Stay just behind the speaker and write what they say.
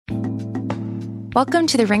Welcome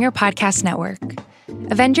to the Ringer Podcast Network.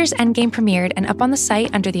 Avengers Endgame premiered, and up on the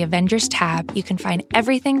site under the Avengers tab, you can find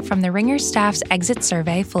everything from the Ringer staff's exit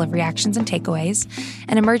survey full of reactions and takeaways,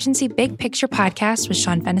 an emergency big picture podcast with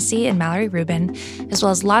Sean Fennessy and Mallory Rubin, as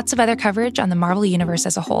well as lots of other coverage on the Marvel Universe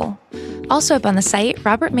as a whole. Also up on the site,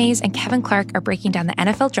 Robert Mays and Kevin Clark are breaking down the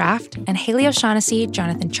NFL draft, and Haley O'Shaughnessy,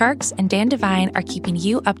 Jonathan Charks, and Dan Devine are keeping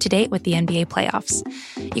you up to date with the NBA playoffs.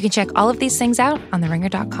 You can check all of these things out on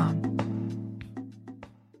theringer.com.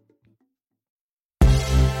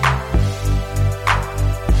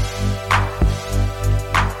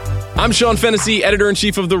 I'm Sean Fennessy,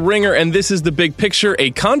 editor-in-chief of The Ringer, and this is The Big Picture, a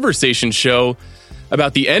conversation show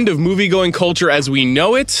about the end of movie-going culture as we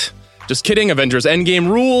know it. Just kidding, Avengers Endgame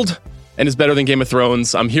ruled and is better than Game of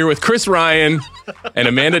Thrones. I'm here with Chris Ryan and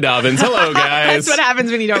Amanda Dobbins. Hello, guys. That's what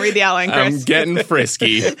happens when you don't read the outline, Chris. I'm getting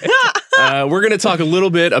frisky. We're going to talk a little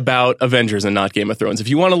bit about Avengers and not Game of Thrones. If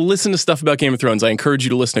you want to listen to stuff about Game of Thrones, I encourage you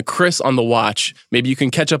to listen to Chris on The Watch. Maybe you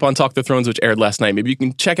can catch up on Talk the Thrones, which aired last night. Maybe you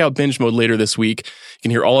can check out Binge Mode later this week. You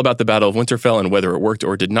can hear all about the Battle of Winterfell and whether it worked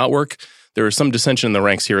or did not work. There is some dissension in the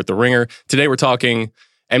ranks here at The Ringer. Today we're talking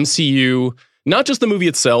MCU, not just the movie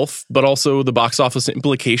itself, but also the box office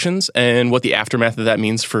implications and what the aftermath of that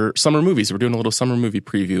means for summer movies. We're doing a little summer movie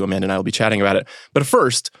preview. Amanda and I will be chatting about it. But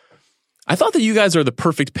first, I thought that you guys are the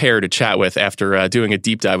perfect pair to chat with after doing a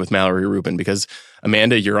deep dive with Mallory Rubin, because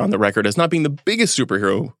Amanda, you're on the record as not being the biggest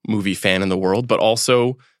superhero movie fan in the world, but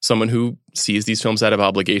also someone who sees these films out of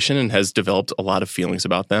obligation and has developed a lot of feelings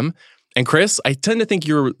about them. And Chris, I tend to think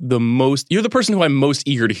you're the person who I'm most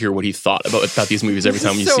eager to hear what he thought about these movies every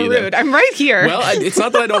time you see them. So rude. I'm right here. Well, it's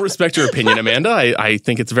not that I don't respect your opinion, Amanda. I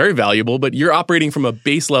think it's very valuable, but you're operating from a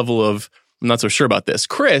base level of, I'm not so sure about this.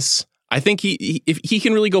 Chris, I think if he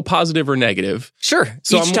can really go positive or negative. Sure,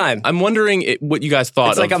 so time. I'm wondering what you guys thought.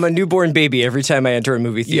 It's like I'm a newborn baby every time I enter a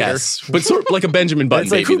movie theater. Yes, but sort of like a Benjamin Button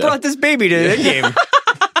it's like, baby. Who brought this baby to the Endgame?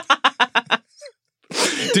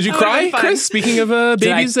 Did you cry, Chris? Speaking of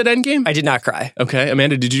babies at Endgame? I did not cry. Okay.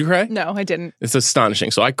 Amanda, did you cry? No, I didn't. It's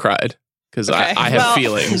astonishing. So I cried because I have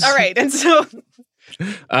feelings. All right. And so...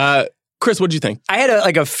 Chris, what did you think? I had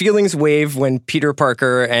a feelings wave when Peter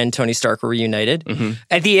Parker and Tony Stark were reunited. Mm-hmm.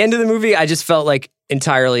 At the end of the movie, I just felt like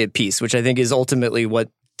entirely at peace, which I think is ultimately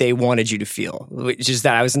what they wanted you to feel, which is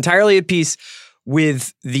that I was entirely at peace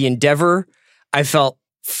with the endeavor. I felt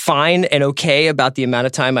fine and okay about the amount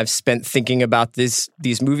of time I've spent thinking about these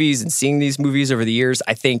movies and seeing these movies over the years.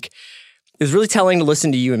 I think it was really telling to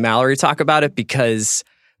listen to you and Mallory talk about it, because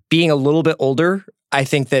being a little bit older, I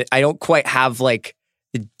think that I don't quite have like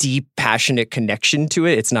the deep, passionate connection to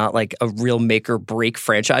it. It's not like a real make or break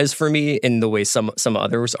franchise for me in the way some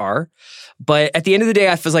others are. But at the end of the day,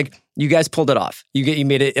 I feel like you guys pulled it off. You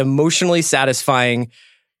made it emotionally satisfying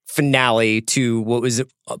finale to what was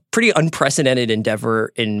a pretty unprecedented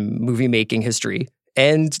endeavor in movie making history,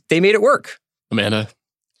 and they made it work. Amanda?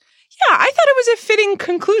 Yeah, I thought it was a fitting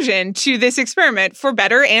conclusion to this experiment, for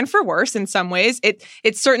better and for worse in some ways.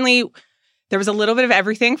 It certainly, there was a little bit of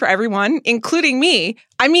everything for everyone, including me.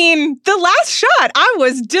 I mean, the last shot, I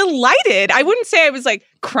was delighted. I wouldn't say I was like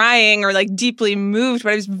crying or like deeply moved,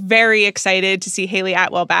 but I was very excited to see Haley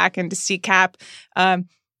Atwell back and to see Cap.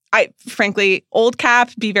 Frankly, old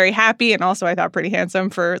Cap, be very happy. And also I thought pretty handsome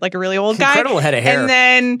for like a really old guy. Incredible head of hair. And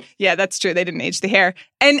then, yeah, that's true. They didn't age the hair.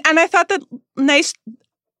 And I thought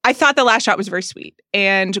the last shot was very sweet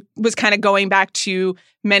and was kind of going back to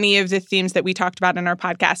many of the themes that we talked about in our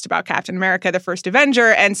podcast about Captain America, the First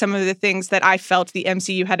Avenger, and some of the things that I felt the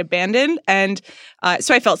MCU had abandoned. And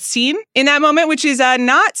so I felt seen in that moment, which is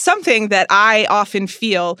not something that I often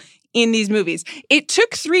feel in these movies. It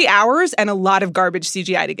took 3 hours and a lot of garbage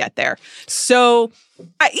CGI to get there. So,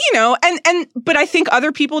 but I think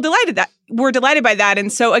other people were delighted by that.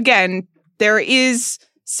 And so again, there is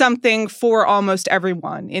something for almost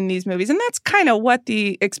everyone in these movies. And that's kind of what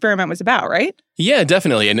the experiment was about, right? Yeah,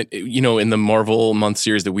 definitely. And, in the Marvel month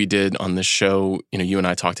series that we did on this show, you and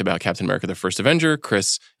I talked about Captain America, the First Avenger.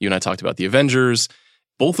 Chris, you and I talked about the Avengers.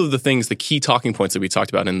 Both of the key talking points that we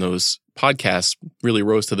talked about in those podcasts really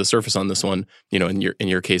rose to the surface on this one. In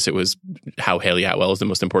your case, it was how Haley Atwell is the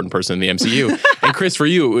most important person in the MCU. And Chris, for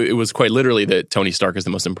you, it was quite literally that Tony Stark is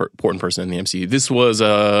the most important person in the MCU. This was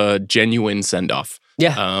a genuine send-off.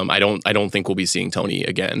 Yeah. I don't think we'll be seeing Tony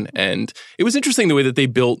again. And it was interesting the way that they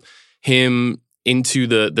built him into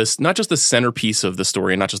this not just the centerpiece of the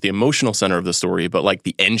story and not just the emotional center of the story, but like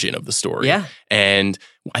the engine of the story. Yeah. And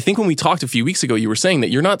I think when we talked a few weeks ago, you were saying that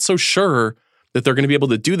you're not so sure that they're going to be able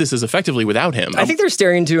to do this as effectively without him. I think they're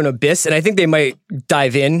staring into an abyss, and I think they might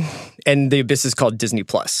dive in, and the abyss is called Disney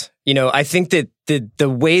Plus. I think that the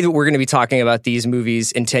way that we're going to be talking about these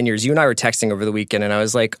movies in 10 years, you and I were texting over the weekend, and I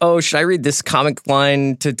was like, oh, should I read this comic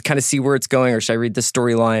line to kind of see where it's going, or should I read this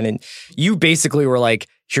storyline? And you basically were like,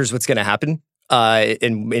 here's what's going to happen.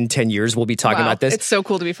 In 10 years, we'll be talking about this. It's so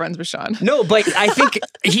cool to be friends with Sean. No, but I think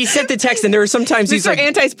he sent the text, and there are sometimes he's like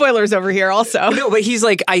anti-spoilers over here also. No, but he's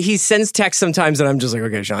like, he sends text sometimes, and I'm just like,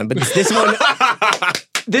 okay, Sean. But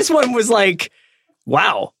this one was like,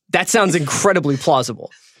 wow, that sounds incredibly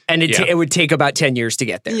plausible. And it would take about 10 years to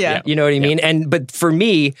get there. Yeah. You know what I mean? But for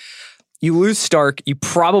me, you lose Stark, you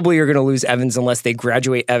probably are going to lose Evans unless they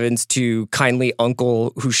graduate Evans to kindly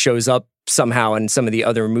uncle who shows up somehow in some of the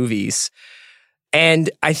other movies. And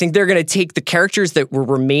I think they're going to take the characters that were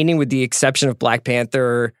remaining, with the exception of Black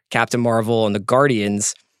Panther, Captain Marvel, and the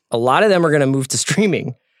Guardians. A lot of them are going to move to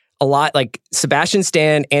streaming. A lot, like Sebastian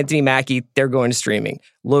Stan, Anthony Mackie, they're going to streaming.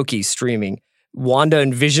 Loki, streaming. Wanda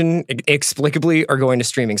and Vision, inexplicably, are going to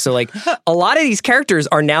streaming. So, like, a lot of these characters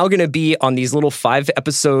are now going to be on these little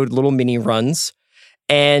 5-episode little mini runs.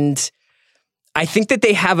 And I think that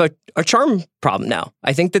they have a charm problem now.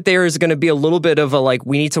 I think that there is going to be a little bit of a, like,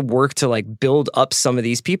 we need to work to, like, build up some of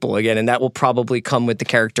these people again. And that will probably come with the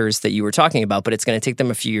characters that you were talking about, but it's going to take them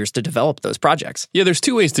a few years to develop those projects. Yeah, there's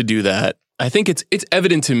two ways to do that. I think it's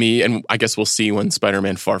evident to me, and I guess we'll see when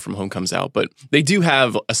Spider-Man Far From Home comes out, but they do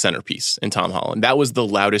have a centerpiece in Tom Holland. That was the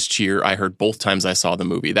loudest cheer I heard both times I saw the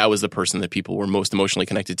movie. That was the person that people were most emotionally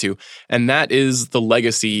connected to. And that is the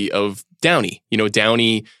legacy of Downey.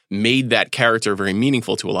 Downey made that character very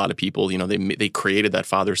meaningful to a lot of people. They created that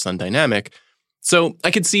father-son dynamic. So I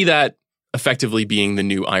could see that effectively being the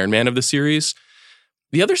new Iron Man of the series.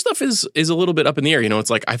 The other stuff is a little bit up in the air. It's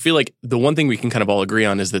like, I feel like the one thing we can kind of all agree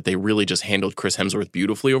on is that they really just handled Chris Hemsworth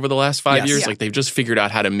beautifully over the last 5 years. Yeah. Like, they've just figured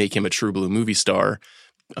out how to make him a true blue movie star.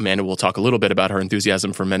 Amanda will talk a little bit about her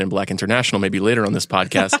enthusiasm for Men in Black International maybe later on this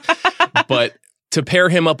podcast. But to pair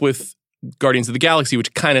him up with Guardians of the Galaxy,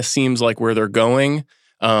 which kind of seems like where they're going,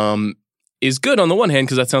 is good on the one hand,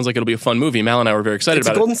 because that sounds like it'll be a fun movie. Mal and I were very excited about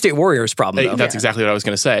it. It's a Golden State Warriors problem, though. That's exactly what I was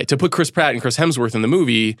going to say. To put Chris Pratt and Chris Hemsworth in the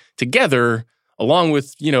movie together, along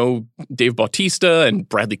with, Dave Bautista and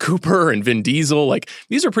Bradley Cooper and Vin Diesel, like,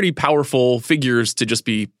 these are pretty powerful figures to just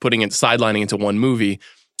be putting it, sidelining into one movie.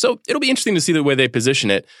 So it'll be interesting to see the way they position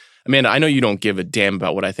it. Amanda, I know you don't give a damn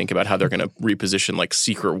about what I think about how they're going to reposition, like,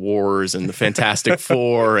 Secret Wars and the Fantastic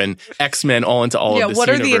Four and X-Men all into all of this what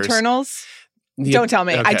are universe. the Eternals? Don't tell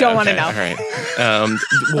me. I don't want to know. All right.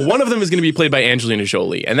 Well, one of them is going to be played by Angelina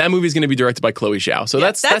Jolie, and that movie is going to be directed by Chloe Zhao. So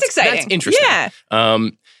that's exciting. That's interesting. Yeah.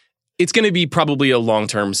 It's going to be probably a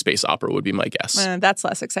long-term space opera, would be my guess. That's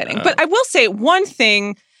less exciting. But I will say one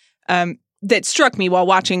thing that struck me while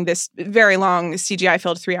watching this very long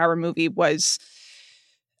CGI-filled 3-hour movie was,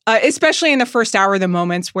 especially in the first hour, the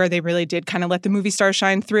moments where they really did kind of let the movie stars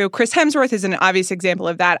shine through. Chris Hemsworth is an obvious example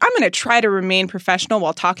of that. I'm going to try to remain professional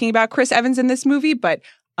while talking about Chris Evans in this movie, but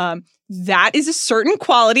that is a certain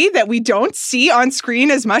quality that we don't see on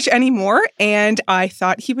screen as much anymore. And I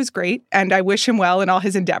thought he was great, and I wish him well in all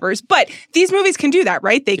his endeavors. But these movies can do that,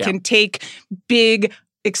 right? They can take big,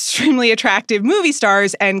 extremely attractive movie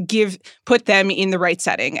stars and put them in the right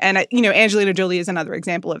setting. And, Angelina Jolie is another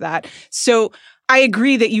example of that. So I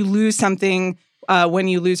agree that you lose something when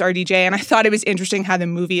you lose RDJ. And I thought it was interesting how the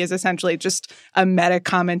movie is essentially just a meta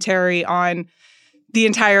commentary on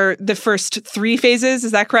the first 3 phases,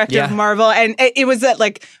 is that correct, of Marvel? And it was that,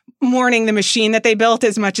 like, mourning the machine that they built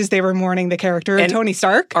as much as they were mourning the character of Tony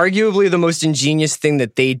Stark. Arguably the most ingenious thing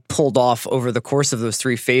that they pulled off over the course of those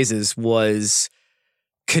 3 phases was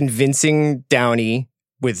convincing Downey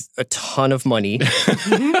with a ton of money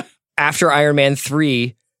after Iron Man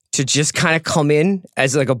 3 to just kind of come in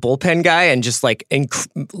as like a bullpen guy and just like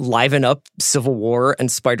liven up Civil War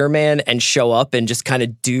and Spider-Man and show up and just kind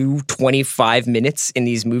of do 25 minutes in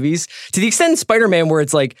these movies. To the extent in Spider-Man where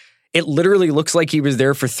it's like, it literally looks like he was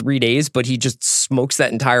there for 3 days, but he just smokes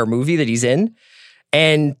that entire movie that he's in.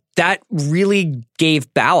 And that really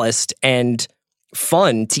gave ballast and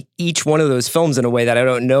fun to each one of those films in a way that I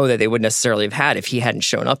don't know that they would necessarily have had if he hadn't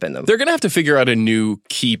shown up in them. They're going to have to figure out a new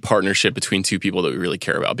key partnership between two people that we really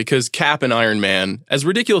care about, because Cap and Iron Man, as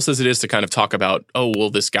ridiculous as it is to kind of talk about,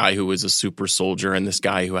 this guy who is a super soldier and this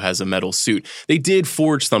guy who has a metal suit, they did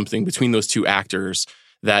forge something between those two actors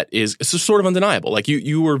that is sort of undeniable. Like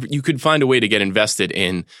you could find a way to get invested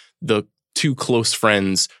in the two close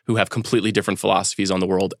friends who have completely different philosophies on the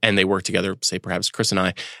world, and they work together, say perhaps Chris and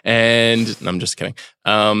I, and I'm just kidding.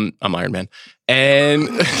 I'm Iron Man. And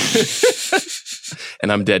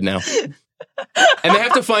and I'm dead now. And they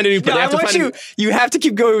have to find a new. No, I want you. You have to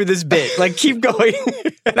keep going with this bit. Like, keep going.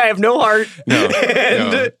 And I have no heart. No,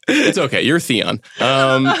 it's okay. You're Theon.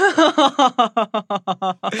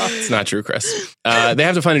 It's not true, Chris. They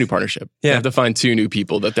have to find a new partnership. Yeah. They have to find two new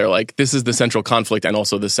people that they're like, this is the central conflict and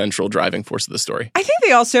also the central driving force of the story. I think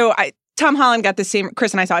they also. Tom Holland got the same.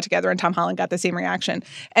 Chris and I saw it together, and Tom Holland got the same reaction.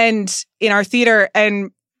 And in our theater,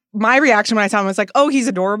 and my reaction when I saw him was like, "Oh, he's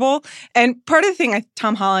adorable." And part of the thing,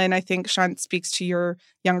 Tom Holland, I think, Sean, speaks to your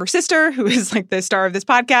younger sister, who is like the star of this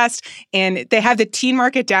podcast, and they have the teen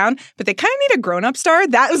market down, but they kind of need a grown-up star.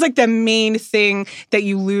 That was like the main thing that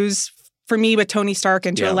you lose for me with Tony Stark,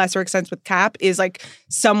 and to a lesser extent with Cap, is like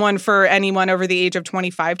someone for anyone over the age of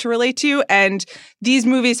 25 to relate to. And these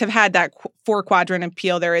movies have had that 4-quadrant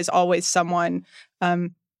appeal. There is always someone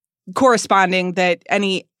corresponding that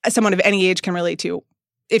someone of any age can relate to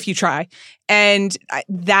if you try. And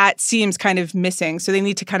that seems kind of missing. So they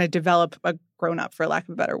need to kind of develop a grown-up, for lack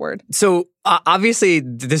of a better word. So obviously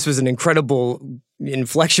this was an incredible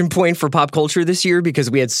inflection point for pop culture this year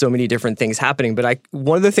because we had so many different things happening. But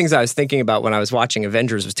one of the things I was thinking about when I was watching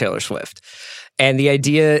Avengers was Taylor Swift. And the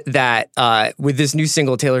idea that with this new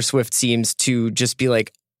single, Taylor Swift seems to just be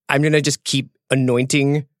like, I'm going to just keep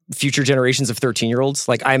anointing future generations of 13-year-olds.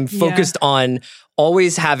 Like, I'm focused on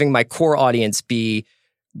always having my core audience be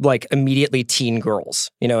like immediately teen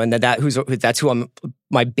girls, and that's who I'm,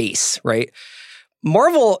 my base, right?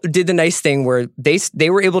 Marvel did the nice thing where they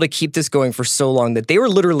were able to keep this going for so long that they were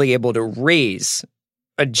literally able to raise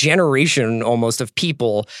a generation almost of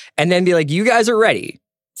people and then be like, you guys are ready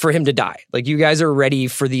for him to die. Like, you guys are ready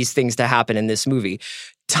for these things to happen in this movie.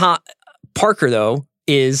 Parker, though,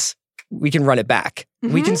 we can run it back.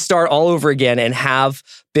 Mm-hmm. We can start all over again and have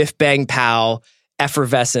Biff Bang Pow,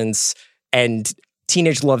 effervescence, and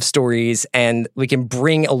teenage love stories, and we can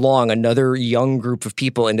bring along another young group of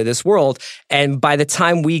people into this world. And by the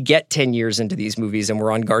time we get 10 years into these movies and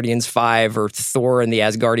we're on Guardians 5 or Thor and the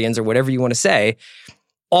Asgardians or whatever you want to say,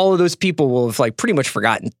 all of those people will have like pretty much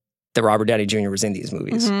forgotten that Robert Downey Jr. was in these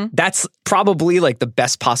movies. Mm-hmm. That's probably like the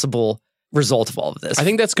best possible result of all of this. I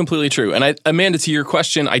think that's completely true. And Amanda, to your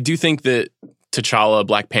question, I do think that T'Challa,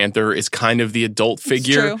 Black Panther, is kind of the adult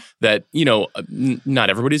figure that, not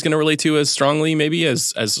everybody's going to relate to as strongly maybe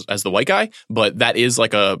as the white guy, but that is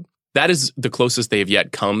the closest they have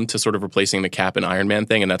yet come to sort of replacing the Cap and Iron Man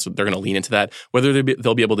thing, and that's what they're going to lean into that. Whether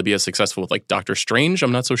they'll be able to be as successful with like Doctor Strange,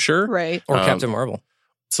 I'm not so sure. Right. Or Captain Marvel.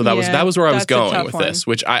 So that was where I was going with this,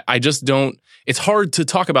 which I just don't. It's hard to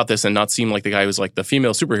talk about this and not seem like the guy who's like the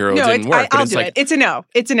female superhero didn't work. I'll do it. It's a no.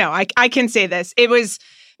 It's a no. I can say this. It was.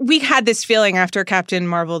 We had this feeling after Captain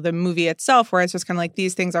Marvel, the movie itself, where it's just kind of like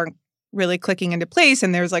these things aren't really clicking into place.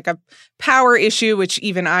 And there's like a power issue, which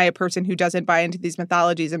even I, a person who doesn't buy into these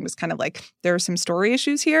mythologies, and was kind of like, there are some story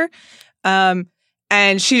issues here.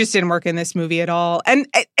 And she just didn't work in this movie at all. And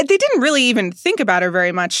they didn't really even think about her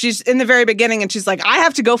very much. She's in the very beginning and she's like, I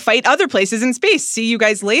have to go fight other places in space. See you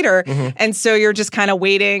guys later. Mm-hmm. And so you're just kind of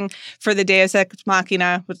waiting for the Deus Ex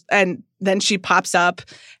Machina. And then she pops up.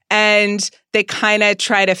 And they kind of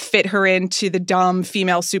try to fit her into the dumb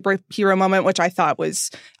female superhero moment, which I thought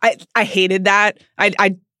was, I hated that.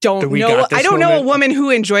 I don't know a woman who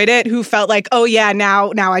enjoyed it, who felt like, oh yeah,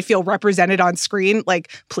 now I feel represented on screen.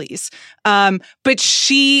 Like, please. But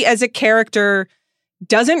she as a character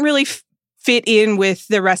doesn't really fit in with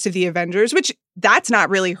the rest of the Avengers, which that's not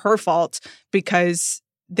really her fault because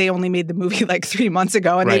they only made the movie like 3 months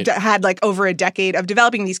ago and they had like over a decade of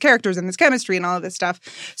developing these characters and this chemistry and all of this stuff.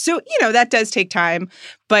 So, that does take time,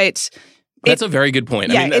 but that's a very good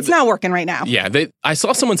point. Yeah, it's not working right now. Yeah, I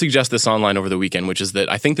saw someone suggest this online over the weekend, which is that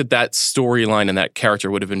I think that storyline and that character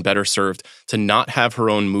would have been better served to not have her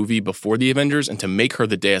own movie before the Avengers and to make her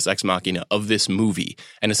the Deus Ex Machina of this movie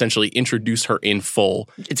and essentially introduce her in full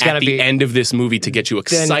at the end of this movie to get you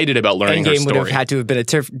excited about learning her story. Endgame would have had to have been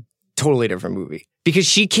a totally different movie because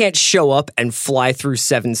she can't show up and fly through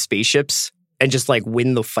 7 spaceships and just like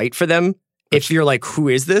win the fight for them. If you're like, who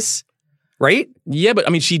is this? Right? Yeah, but I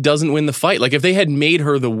mean, she doesn't win the fight. Like if they had made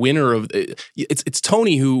her the winner of it's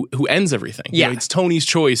Tony who ends everything. Yeah, it's Tony's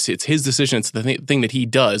choice. It's his decision. It's the thing that he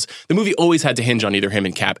does. The movie always had to hinge on either him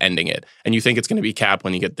and Cap ending it. And you think it's going to be Cap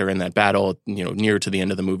when they're in that battle, near to the end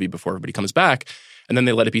of the movie before everybody comes back. And then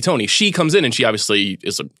they let it be Tony. She comes in and she obviously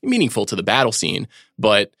is meaningful to the battle scene,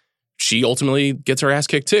 but she ultimately gets her ass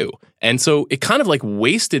kicked too. And so it kind of like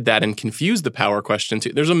wasted that and confused the power question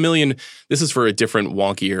too. There's a million, this is for a different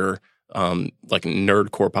wonkier like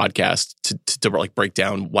nerdcore podcast to like break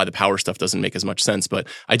down why the power stuff doesn't make as much sense. But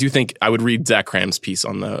I do think I would read Zach Cram's piece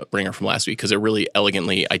on the Bringer from last week because it really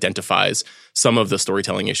elegantly identifies some of the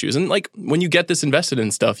storytelling issues. And like when you get this invested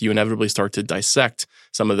in stuff, you inevitably start to dissect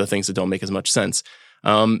some of the things that don't make as much sense.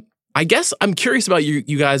 I guess I'm curious about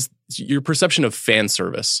you guys, your perception of fan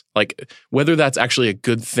service, like whether that's actually a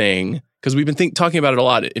good thing, because we've been talking about it a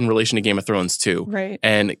lot in relation to Game of Thrones too. Right.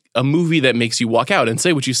 And a movie that makes you walk out and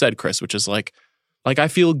say what you said, Chris, which is like I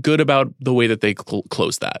feel good about the way that they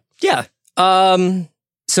closed that. Yeah.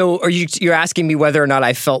 So you're asking me whether or not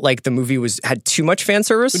I felt like the movie had too much fan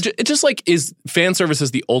service? It just like, is fan service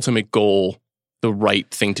as the ultimate goal the right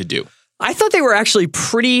thing to do? I thought they were actually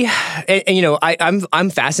pretty, and you know,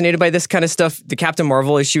 I'm fascinated by this kind of stuff. The Captain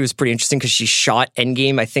Marvel issue is pretty interesting because she shot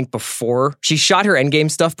Endgame, I think, she shot her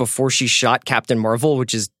Endgame stuff before she shot Captain Marvel,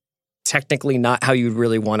 which is technically not how you'd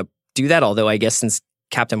really want to do that. Although I guess since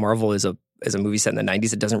Captain Marvel is a movie set in the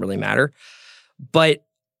 90s, it doesn't really matter. But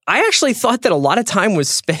I actually thought that a lot of time was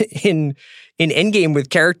spent in Endgame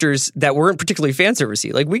with characters that weren't particularly fan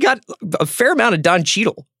servicey. Like we got a fair amount of Don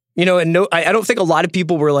Cheadle. You know, and I don't think a lot of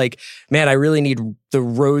people were like, man, I really need the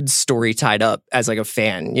Rhodes story tied up as like a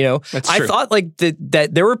fan, you know? That's true. I thought like that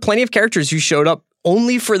there were plenty of characters who showed up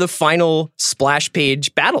only for the final splash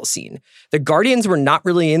page battle scene. The Guardians were not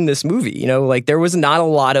really in this movie, you know? Like there was not a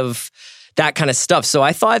lot of that kind of stuff. So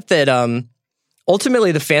I thought that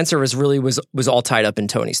ultimately the fan service really was all tied up in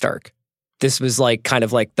Tony Stark. This was like kind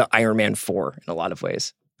of like the Iron Man 4 in a lot of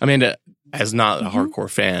ways. Amanda, as not a hardcore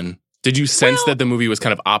fan, did you sense that the movie was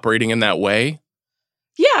kind of operating in that way?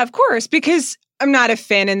 Yeah, of course, because I'm not a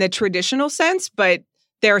fan in the traditional sense, but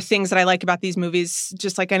there are things that I like about these movies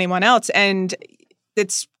just like anyone else. And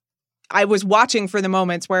I was watching for the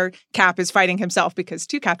moments where Cap is fighting himself because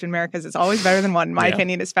two Captain Americas is always better than one, in my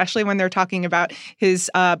opinion, especially when they're talking about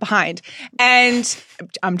his behind. And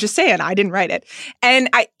I'm just saying, I didn't write it. And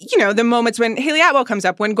the moments when Haley Atwell comes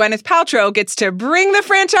up, when Gwyneth Paltrow gets to bring the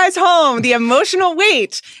franchise home, the emotional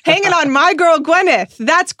weight hanging on my girl Gwyneth,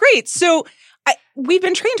 that's great. So we've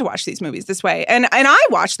been trained to watch these movies this way. And I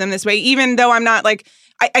watch them this way, even though I'm not like,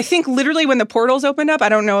 I think literally when the portals opened up, I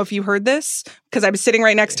don't know if you heard this because I was sitting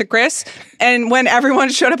right next to Chris. And when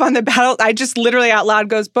everyone showed up on the battle, I just literally out loud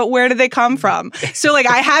goes, but where did they come from? So like,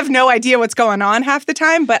 I have no idea what's going on half the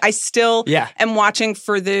time, but I still am watching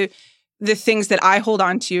for the things that I hold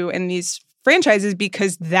on to in these franchises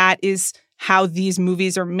because that is how these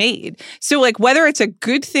movies are made. So like, whether it's a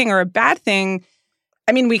good thing or a bad thing,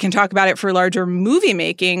 I mean, we can talk about it for larger movie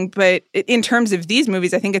making, but in terms of these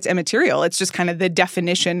movies, I think it's immaterial. It's just kind of the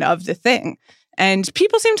definition of the thing. And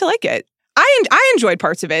people seem to like it. I enjoyed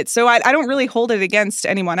parts of it, so I don't really hold it against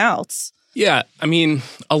anyone else. Yeah, I mean,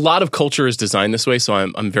 a lot of culture is designed this way, so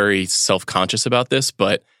I'm very self-conscious about this,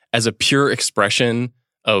 but as a pure expression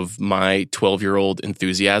of my 12-year-old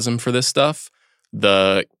enthusiasm for this stuff,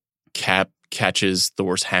 the Cap catches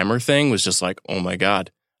Thor's hammer thing was just like, oh my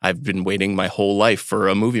God. I've been waiting my whole life for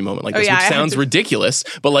a movie moment like this, which sounds ridiculous,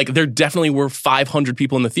 but like there definitely were 500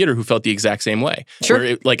 people in the theater who felt the exact same way. Sure.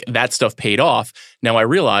 Where like that stuff paid off. Now I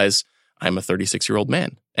realize I'm a 36-year-old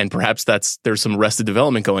man and perhaps there's some Arrested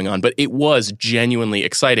Development going on, but it was genuinely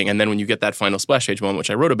exciting. And then when you get that final splash page moment, which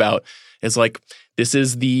I wrote about, it's like, this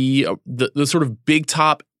is the sort of big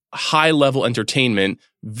top, high level entertainment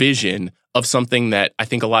vision of something that I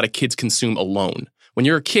think a lot of kids consume alone. When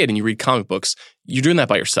you're a kid and you read comic books, you're doing that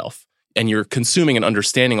by yourself and you're consuming and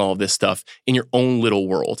understanding all of this stuff in your own little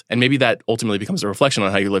world. And maybe that ultimately becomes a reflection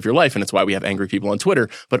on how you live your life. And it's why we have angry people on Twitter.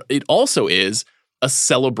 But it also is a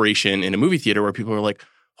celebration in a movie theater where people are like,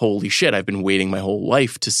 holy shit, I've been waiting my whole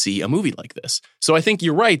life to see a movie like this. So I think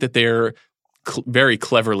you're right that they're very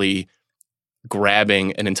cleverly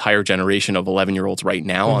grabbing an entire generation of 11-year-olds right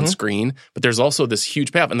now on screen. But there's also this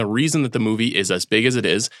huge payoff. And the reason that the movie is as big as it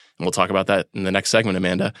is, and we'll talk about that in the next segment,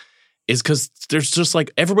 Amanda, is because there's just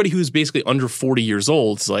like everybody who's basically under 40 years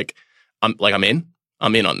old is like, I'm in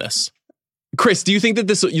on this. Chris, do you think that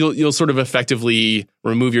this you'll sort of effectively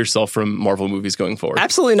remove yourself from Marvel movies going forward?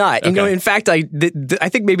 Absolutely not. Okay. You know, in fact, I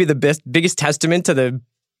think maybe the biggest testament to the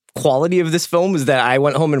quality of this film is that I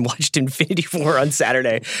went home and watched Infinity War on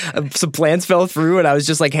Saturday. Some plans fell through and I was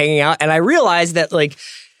just like hanging out. And I realized that like,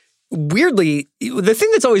 weirdly, the thing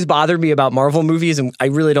that's always bothered me about Marvel movies, and I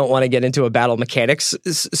really don't want to get into a battle mechanics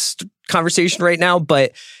conversation right now,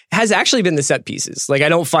 but has actually been the set pieces. Like I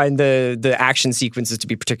don't find the action sequences to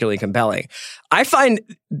be particularly compelling. I find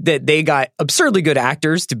that they got absurdly good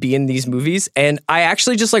actors to be in these movies, and I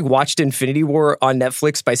actually just like watched Infinity War on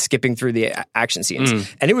Netflix by skipping through the action scenes,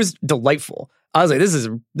 and it was delightful. I was like,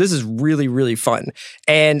 this is really, really fun.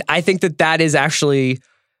 And I think that is actually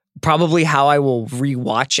probably how I will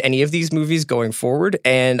rewatch any of these movies going forward.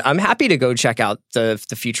 And I'm happy to go check out the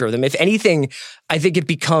future of them. If anything, I think it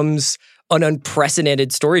becomes an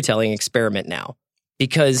unprecedented storytelling experiment now,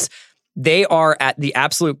 because they are at the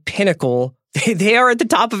absolute pinnacle. They are at the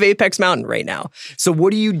top of Apex Mountain right now. So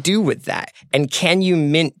what do you do with that? And can you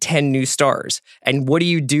mint 10 new stars? And what do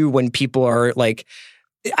you do when people are like,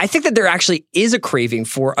 I think that there actually is a craving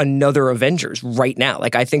for another Avengers right now.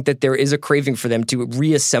 Like, I think that there is a craving for them to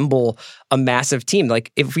reassemble a massive team.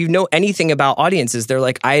 Like, if we know anything about audiences, they're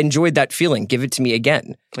like, I enjoyed that feeling. Give it to me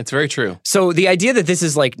again. It's very true. So the idea that this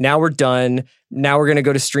is like, now we're done. Now we're going to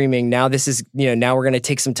go to streaming. Now this is, now we're going to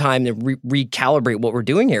take some time to recalibrate what we're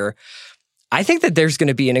doing here. I think that there's going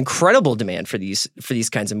to be an incredible demand for these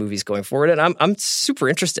kinds of movies going forward, and I'm super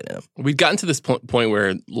interested in them. We'd gotten to this point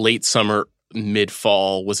where late summer,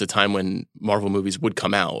 mid-fall was a time when Marvel movies would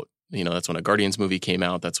come out. That's when a Guardians movie came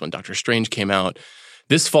out. That's when Doctor Strange came out.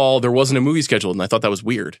 This fall, there wasn't a movie scheduled, and I thought that was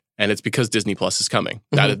weird. And it's because Disney Plus is coming.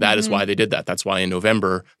 That is why they did that. That's why in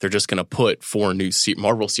November, they're just going to put 4 new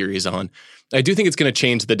Marvel series on. I do think it's going to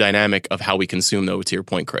change the dynamic of how we consume, though, to your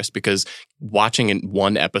point, Chris, because watching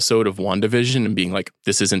one episode of WandaVision and being like,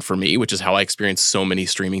 this isn't for me, which is how I experience so many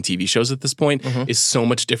streaming TV shows at this point, is so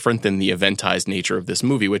much different than the eventized nature of this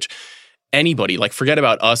movie, which anybody, like, forget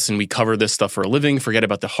about us and we cover this stuff for a living, forget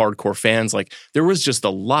about the hardcore fans. Like, there was just a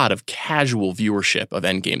lot of casual viewership of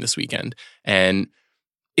Endgame this weekend. And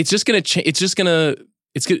it's just going to change.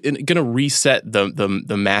 It's going to reset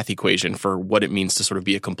the math equation for what it means to sort of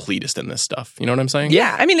be a completist in this stuff. You know what I'm saying?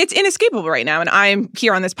 Yeah. I mean, it's inescapable right now. And I'm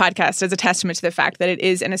here on this podcast as a testament to the fact that it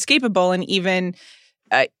is inescapable. And even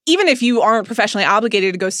if you aren't professionally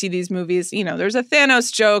obligated to go see these movies, there's a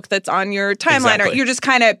Thanos joke that's on your timeline, or you're just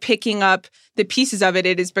kind of picking up the pieces of it.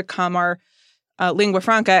 It has become our lingua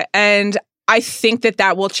franca. And I think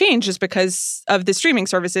that will change just because of the streaming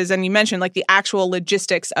services. And you mentioned like the actual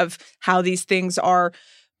logistics of how these things are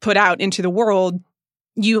put out into the world.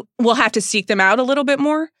 You will have to seek them out a little bit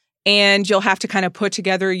more. And you'll have to kind of put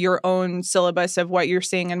together your own syllabus of what you're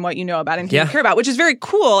seeing and what you know about and care about, which is very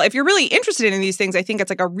cool. If you're really interested in these things, I think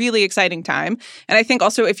it's like a really exciting time. And I think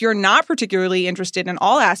also if you're not particularly interested in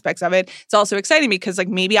all aspects of it, it's also exciting because like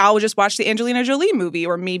maybe I'll just watch the Angelina Jolie movie,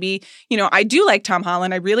 or maybe, I do like Tom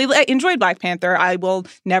Holland. I really enjoyed Black Panther. I will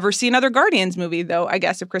never see another Guardians movie, though I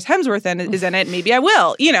guess if Chris Hemsworth is in it, maybe I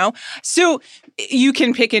will, So you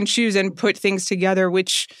can pick and choose and put things together,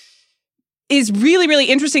 which is really, really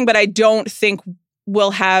interesting, but I don't think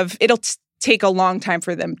it'll take a long time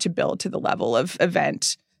for them to build to the level of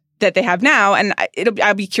event that they have now. And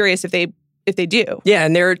I'll be curious if they do. Yeah,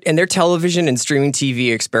 and their television and streaming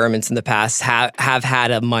TV experiments in the past have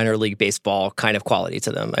had a minor league baseball kind of quality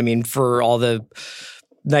to them. I mean, for all the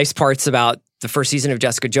nice parts about the first season of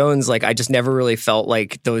Jessica Jones, like I just never really felt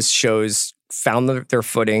like those shows found their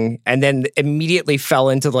footing and then immediately fell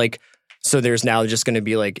into like, so there's now just going to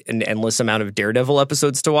be like an endless amount of Daredevil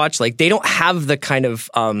episodes to watch. Like they don't have the kind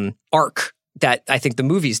of arc that I think the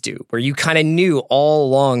movies do, where you kind of knew all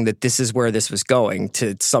along that this is where this was going,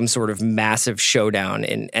 to some sort of massive showdown.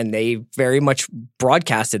 And they very much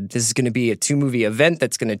broadcasted this is going to be a 2-movie event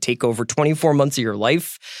that's going to take over 24 months of your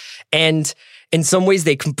life. And in some ways,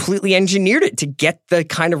 they completely engineered it to get the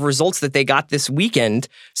kind of results that they got this weekend.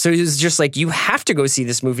 So it was just like, you have to go see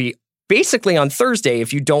this movie basically on Thursday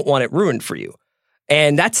if you don't want it ruined for you.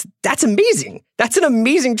 And that's amazing. That's an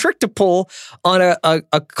amazing trick to pull on a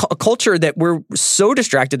culture that we're so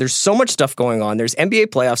distracted. There's so much stuff going on. There's NBA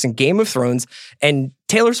playoffs and Game of Thrones and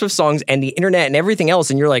Taylor Swift songs and the internet and everything else.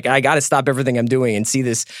 And you're like, I got to stop everything I'm doing and see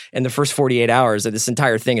this in the first 48 hours that this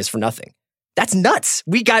entire thing is for nothing. That's nuts.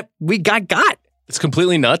 We got. It's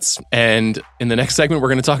completely nuts. And in the next segment, we're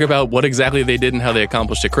going to talk about what exactly they did and how they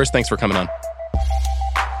accomplished it. Chris, thanks for coming on.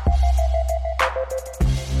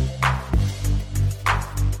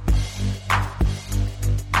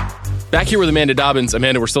 Back here with Amanda Dobbins.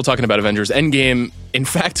 Amanda, we're still talking about Avengers Endgame. In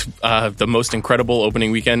fact, the most incredible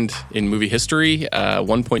opening weekend in movie history,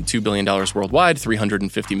 $1.2 billion worldwide,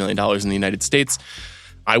 $350 million in the United States.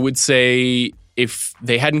 I would say if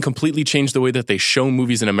they hadn't completely changed the way that they show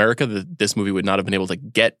movies in America, this movie would not have been able to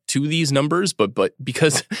get to these numbers. But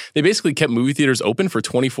because they basically kept movie theaters open for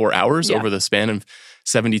 24 hours over the span of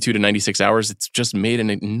 72 to 96 hours, it's just made an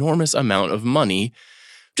enormous amount of money.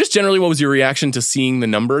 Just generally, what was your reaction to seeing the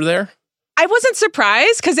number there? I wasn't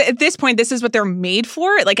surprised because at this point, this is what they're made for.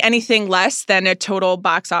 Like anything less than a total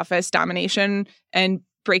box office domination and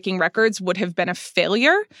breaking records would have been a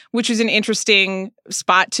failure, which is an interesting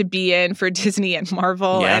spot to be in for Disney and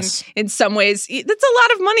Marvel. Yes. And in some ways, that's a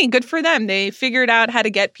lot of money. Good for them. They figured out how to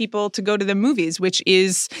get people to go to the movies, which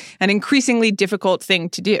is an increasingly difficult thing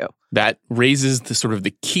to do. That raises the sort of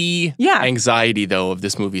the key anxiety, though, of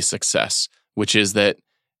this movie's success, which is that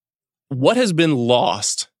what has been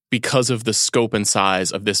lost because of the scope and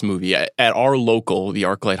size of this movie at our local, the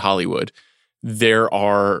ArcLight Hollywood, there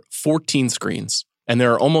are 14 screens. And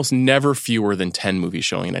there are almost never fewer than 10 movies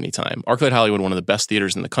showing at any time. ArcLight Hollywood, one of the best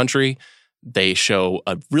theaters in the country. They show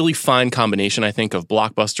a really fine combination, I think, of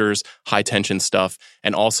blockbusters, high tension stuff,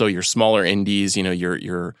 and also your smaller indies,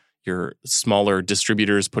 your smaller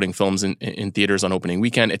distributors putting films in theaters on opening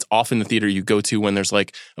weekend. It's often the theater you go to when there's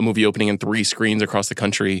like a movie opening in 3 screens across the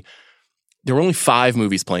country. There were only 5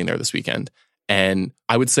 movies playing there this weekend. And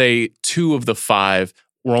I would say 2 of the 5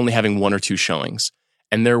 were only having 1 or 2 showings.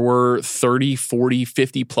 And there were 30, 40,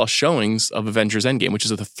 50 plus showings of Avengers Endgame, which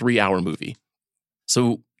is a 3-hour movie.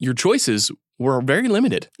 So your choices were very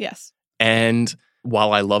limited. Yes. And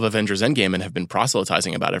while I love Avengers Endgame and have been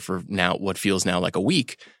proselytizing about it for now what feels now like a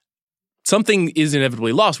week, something is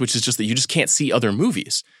inevitably lost, which is just that you just can't see other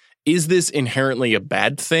movies. Is this inherently a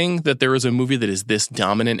bad thing that there is a movie that is this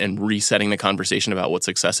dominant and resetting the conversation about what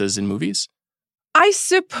success is in movies? I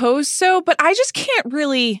suppose so, but I just can't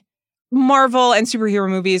really... Marvel and superhero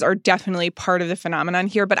movies are definitely part of the phenomenon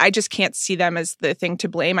here, but I just can't see them as the thing to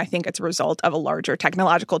blame. I think it's a result of a larger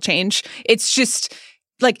technological change. It's just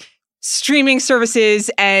like streaming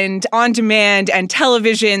services and on-demand and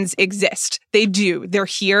televisions exist. They do. They're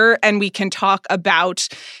here, and we can talk about,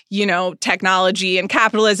 technology and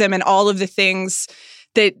capitalism and all of the things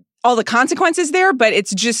that, all the consequences there, but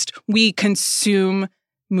it's just we consume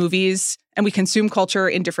movies and we consume culture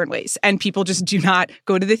in different ways. And people just do not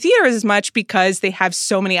go to the theaters as much because they have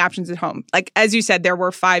so many options at home. Like, as you said, there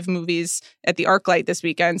were 5 movies at the ArcLight this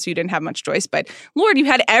weekend, so you didn't have much choice. But Lord, you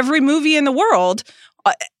had every movie in the world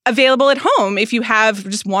available at home if you have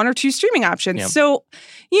just 1 or 2 streaming options. Yeah. So,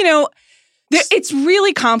 it's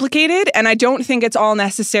really complicated, and I don't think it's all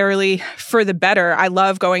necessarily for the better. I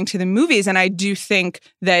love going to the movies, and I do think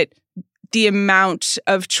that the amount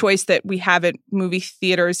of choice that we have at movie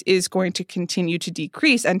theaters is going to continue to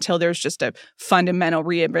decrease until there's just a fundamental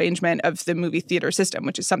rearrangement of the movie theater system,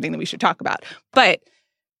 which is something that we should talk about. But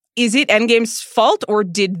is it Endgame's fault, or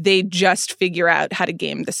did they just figure out how to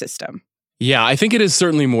game the system? Yeah, I think it is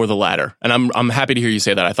certainly more the latter. And I'm happy to hear you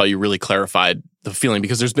say that. I thought you really clarified the feeling,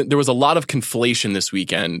 because there was a lot of conflation this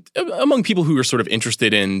weekend among people who are sort of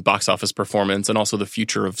interested in box office performance and also the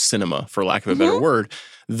future of cinema, for lack of a better word,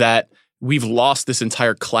 that we've lost this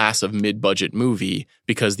entire class of mid-budget movie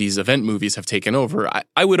because these event movies have taken over.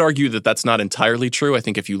 I would argue that that's not entirely true. I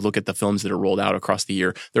think if you look at the films that are rolled out across the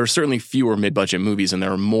year, there are certainly fewer mid-budget movies and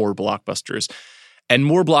there are more blockbusters. And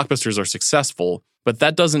more blockbusters are successful, but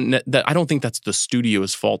I don't think that's the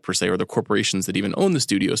studio's fault per se, or the corporations that even own the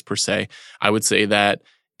studios per se. I would say that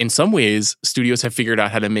in some ways, studios have figured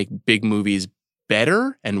out how to make big movies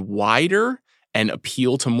better and wider and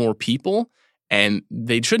appeal to more people. And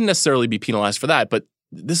they shouldn't necessarily be penalized for that. But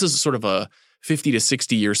this is sort of a 50 to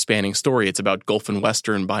 60 year spanning story. It's about Gulf and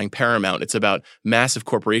Western buying Paramount. It's about massive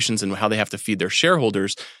corporations and how they have to feed their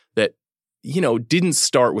shareholders that, didn't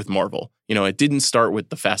start with Marvel. It didn't start with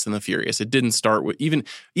the Fast and the Furious. It didn't start with even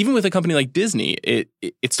with a company like Disney.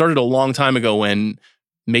 It started a long time ago when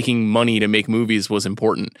making money to make movies was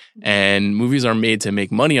important. And movies are made to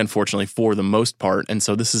make money, unfortunately, for the most part. And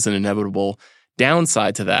so this is an inevitable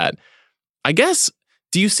downside to that. I guess,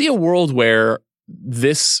 do you see a world where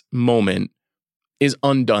this moment is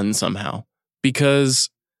undone somehow? Because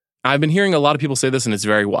I've been hearing a lot of people say this, and it's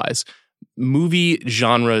very wise. Movie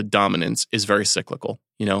genre dominance is very cyclical.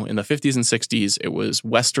 In the 50s and 60s, it was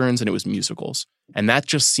Westerns and it was musicals. And that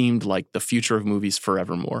just seemed like the future of movies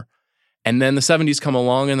forevermore. And then the 70s come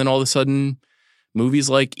along, and then all of a sudden, movies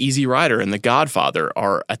like Easy Rider and The Godfather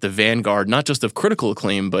are at the vanguard, not just of critical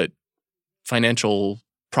acclaim, but financial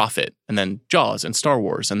profit. And then Jaws and Star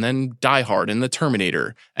Wars, and then Die Hard and The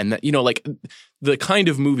Terminator. And that, the kind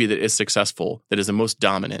of movie that is successful, that is the most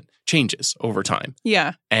dominant, changes over time.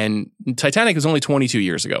 Yeah. And Titanic is only 22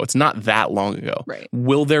 years ago. It's not that long ago. Right.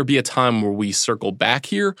 Will there be a time where we circle back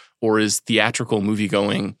here, or is theatrical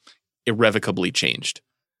moviegoing irrevocably changed?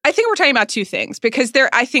 I think we're talking about 2 things, because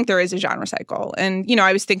I think there is a genre cycle. And,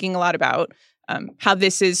 I was thinking a lot about how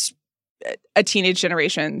this is a teenage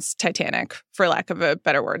generation's Titanic, for lack of a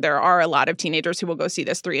better word. There are a lot of teenagers who will go see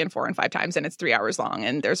this 3 and 4 and 5 times, and it's 3 hours long,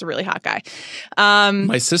 and there's a really hot guy.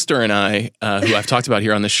 My sister and I, who I've talked about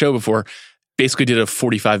here on the show before, basically did a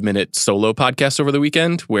 45-minute solo podcast over the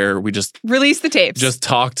weekend where we just Release the tapes. Just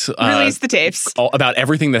talked Release the tapes. About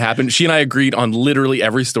everything that happened. She and I agreed on literally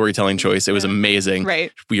every storytelling choice. It was amazing.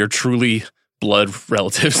 Right. We are truly blood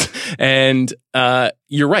relatives. And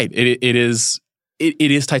you're right. It is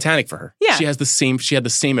Titanic for her. Yeah. She had the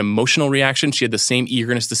same emotional reaction. She had the same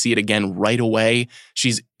eagerness to see it again right away.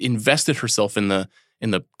 She's invested herself in the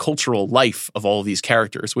cultural life of all of these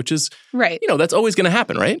characters, which is, right. That's always going to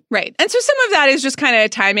happen, right? Right. And so some of that is just kind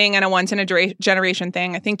of timing and a once-in-a-generation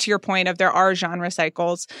thing. I think to your point of there are genre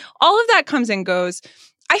cycles, all of that comes and goes.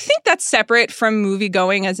 I think that's separate from movie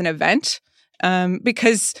going as an event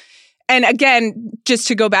because, and again, just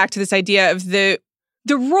to go back to this idea of the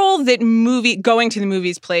role that going to the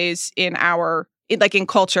movies plays in in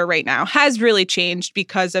culture right now has really changed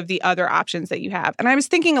because of the other options that you have. And I was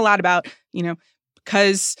thinking a lot about,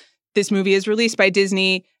 because this movie is released by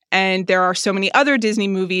Disney and there are so many other Disney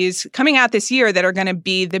movies coming out this year that are going to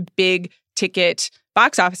be the big ticket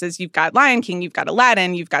box offices. You've got Lion King, you've got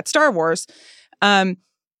Aladdin, you've got Star Wars.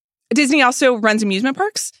 Disney also runs amusement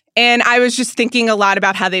parks. And I was just thinking a lot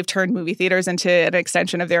about how they've turned movie theaters into an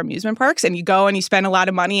extension of their amusement parks. And you go and you spend a lot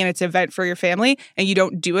of money and it's an event for your family and you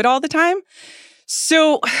don't do it all the time.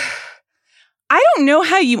 So I don't know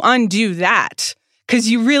how you undo that. Because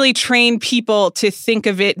you really train people to think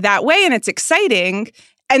of it that way, and it's exciting,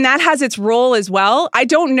 and that has its role as well. I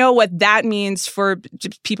don't know what that means for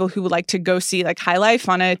people who would like to go see like High Life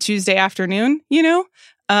on a Tuesday afternoon,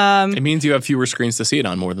 It means you have fewer screens to see it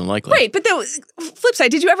on, more than likely. Right, but the flip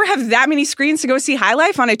side, did you ever have that many screens to go see High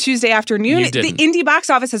Life on a Tuesday afternoon? You didn't. The indie box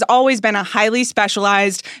office has always been a highly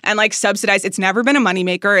specialized and like subsidized. It's never been a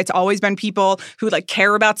moneymaker. It's always been people who like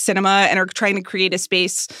care about cinema and are trying to create a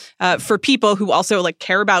space for people who also like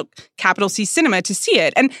care about capital C cinema to see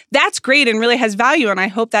it. And that's great and really has value, and I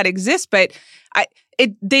hope that exists, but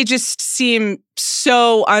they just seem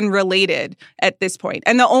so unrelated at this point.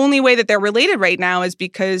 And the only way that they're related right now is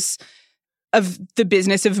because of the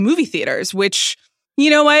business of movie theaters, which, you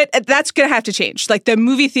know what? That's going to have to change. Like the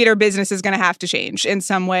movie theater business is going to have to change in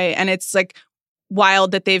some way. And it's like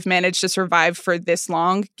wild that they've managed to survive for this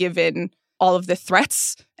long, given all of the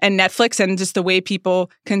threats and Netflix and just the way people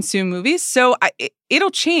consume movies. So it'll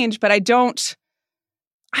change, but I don't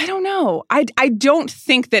know. I don't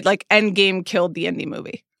think that like Endgame killed the indie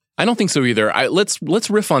movie. I don't think so either. Let's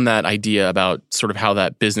riff on that idea about sort of how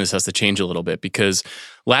that business has to change a little bit, because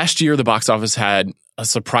last year the box office had a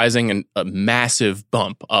surprising and a massive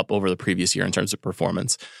bump up over the previous year in terms of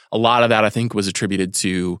performance. A lot of that I think was attributed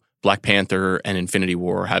to Black Panther and Infinity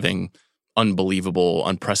War having unbelievable,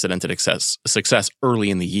 unprecedented success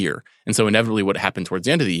early in the year. And so inevitably what happened towards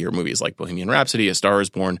the end of the year, movies like Bohemian Rhapsody, A Star is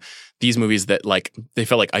Born, these movies that like they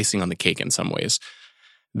felt like icing on the cake in some ways.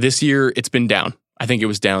 This year it's been down. I think it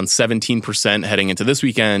was down 17% heading into this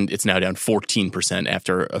weekend. It's now down 14%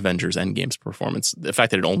 after Avengers Endgame's performance. The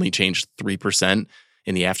fact that it only changed 3%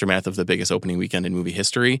 in the aftermath of the biggest opening weekend in movie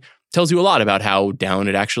history tells you a lot about how down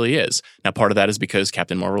it actually is. Now, part of that is because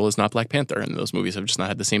Captain Marvel is not Black Panther, and those movies have just not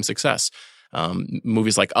had the same success.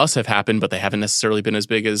 Movies like Us have happened, but they haven't necessarily been as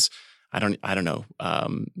big as, I don't know,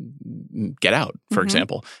 Get Out, for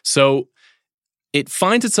example. So it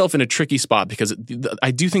finds itself in a tricky spot because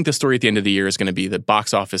I do think the story at the end of the year is going to be that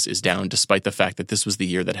box office is down, despite the fact that this was the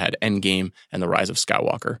year that had Endgame and The Rise of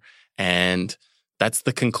Skywalker. And that's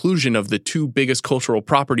the conclusion of the two biggest cultural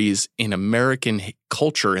properties in American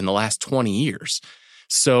culture in the last 20 years.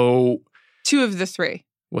 So, two of the three.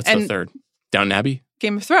 What's the third? Downton Abbey?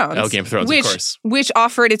 Game of Thrones. Oh, Game of Thrones, of course. Which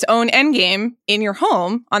offered its own Endgame in your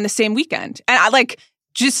home on the same weekend. And I like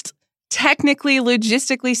just technically,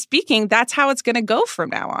 logistically speaking, that's how it's going to go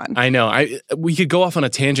from now on. I know. We could go off on a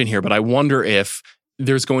tangent here, but I wonder if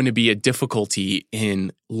there's going to be a difficulty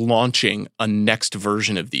in launching a next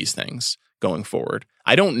version of these things going forward.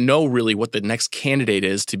 I don't know really what the next candidate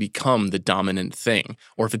is to become the dominant thing,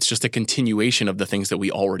 or if it's just a continuation of the things that we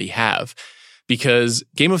already have. Because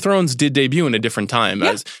Game of Thrones did debut in a different time.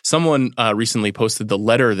 Yeah. As someone recently posted the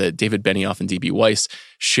letter that David Benioff and D.B. Weiss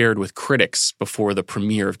shared with critics before the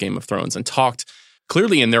premiere of Game of Thrones, and talked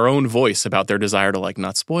clearly in their own voice about their desire to like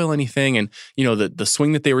not spoil anything, and you know the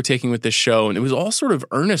swing that they were taking with this show. And it was all sort of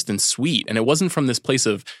earnest and sweet, and it wasn't from this place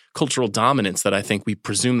of cultural dominance that I think we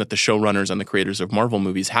presume that the showrunners and the creators of Marvel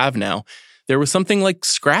movies have now. There was something like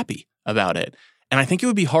scrappy about it, and I think it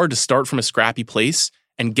would be hard to start from a scrappy place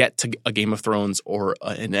and get to a Game of Thrones or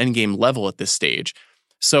an Endgame level at this stage.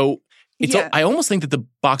 So I almost think that the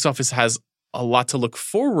box office has a lot to look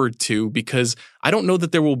forward to because I don't know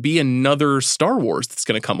that there will be another Star Wars that's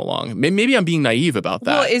going to come along. Maybe I'm being naive about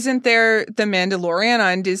that. Well, isn't there The Mandalorian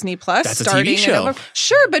on Disney Plus? That's a TV show.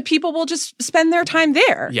 Sure, but people will just spend their time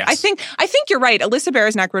there. Yes. I think you're right. Alyssa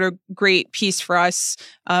Beresnack wrote a great piece for us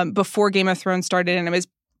before Game of Thrones started, and it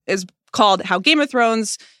was called How Game of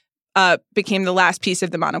Thrones became the last piece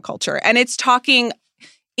of the monoculture. And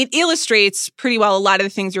it illustrates pretty well a lot of the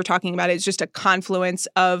things you're talking about. It's just a confluence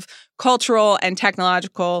of cultural and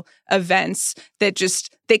technological events that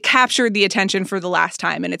they captured the attention for the last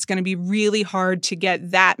time. And it's going to be really hard to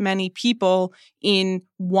get that many people in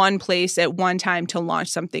one place at one time to launch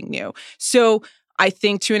something new. So I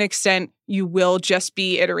think to an extent, you will just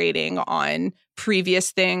be iterating on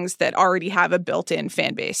previous things that already have a built-in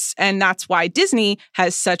fan base. And that's why Disney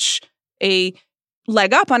has such a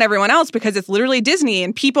leg up on everyone else, because it's literally Disney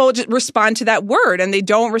and people just respond to that word, and they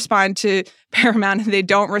don't respond to Paramount, and they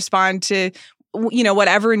don't respond to,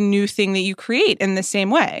 whatever new thing that you create in the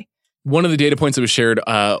same way. One of the data points that was shared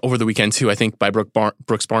over the weekend too, I think by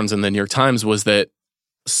Brooks Barnes in the New York Times, was that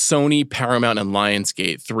Sony, Paramount, and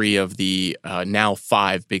Lionsgate, 3 of the now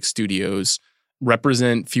 5 big studios,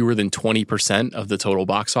 represent fewer than 20% of the total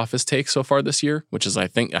box office take so far this year, which is I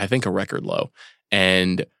think a record low.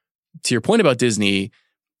 And to your point about Disney,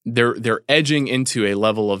 they're edging into a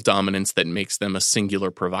level of dominance that makes them a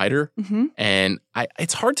singular provider. Mm-hmm. And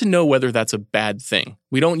it's hard to know whether that's a bad thing.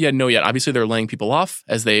 We don't yet know yet. Obviously, they're laying people off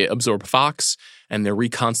as they absorb Fox, and they're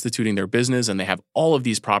reconstituting their business, and they have all of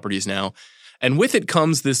these properties now. And with it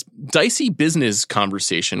comes this dicey business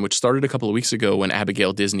conversation, which started a couple of weeks ago when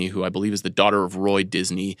Abigail Disney, who I believe is the daughter of Roy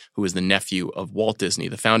Disney, who is the nephew of Walt Disney,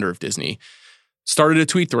 the founder of Disney, started a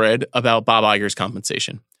tweet thread about Bob Iger's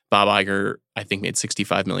compensation. Bob Iger, I think, made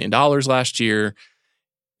 $65 million last year.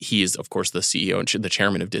 He is, of course, the CEO and the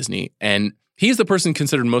chairman of Disney. And he's the person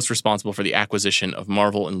considered most responsible for the acquisition of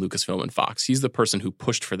Marvel and Lucasfilm and Fox. He's the person who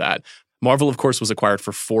pushed for that. Marvel, of course, was acquired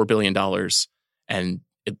for $4 billion. And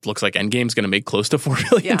it looks like Endgame's going to make close to $4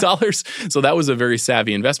 billion. Yeah. So that was a very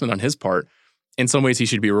savvy investment on his part. In some ways, he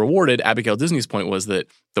should be rewarded. Abigail Disney's point was that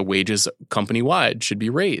the wages company-wide should be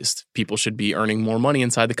raised. People should be earning more money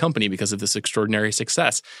inside the company because of this extraordinary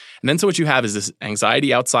success. And then so what you have is this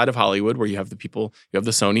anxiety outside of Hollywood where you have the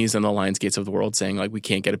Sonys and the Lionsgates of the world saying, like, we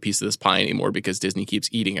can't get a piece of this pie anymore because Disney keeps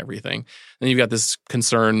eating everything. Then you've got this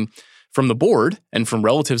concern from the board and from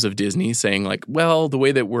relatives of Disney saying, like, well, the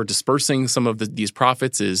way that we're dispersing some of these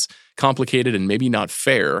profits is complicated and maybe not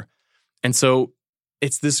fair. And so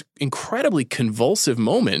it's this incredibly convulsive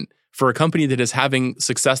moment for a company that is having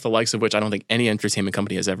success the likes of which I don't think any entertainment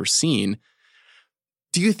company has ever seen.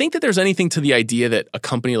 Do you think that there's anything to the idea that a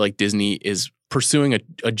company like Disney is pursuing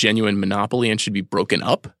a genuine monopoly and should be broken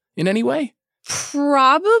up in any way?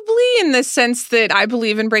 Probably, in the sense that I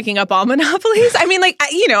believe in breaking up all monopolies. I mean,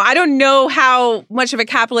 I don't know how much of a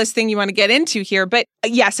capitalist thing you want to get into here, but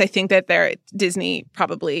yes, I think that Disney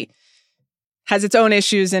probably has its own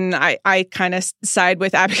issues, and I kind of side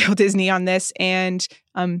with Abigail Disney on this, and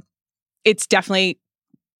it's definitely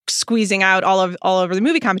squeezing out all over the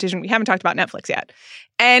movie competition. We haven't talked about Netflix yet.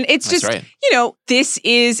 And it's just, right. This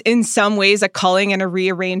is in some ways a culling and a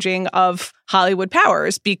rearranging of Hollywood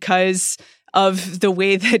powers because of the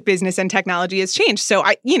way that business and technology has changed. So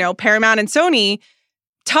Paramount and Sony,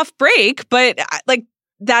 tough break, but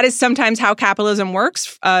that is sometimes how capitalism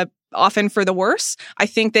works, often for the worse. I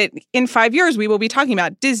think that in 5 years, we will be talking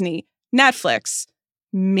about Disney, Netflix,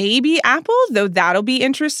 maybe Apple, though that'll be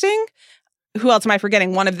interesting. Who else am I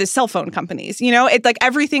forgetting? One of the cell phone companies. It's like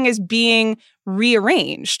everything is being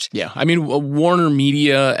rearranged. Yeah. I mean, Warner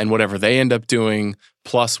Media and whatever they end up doing,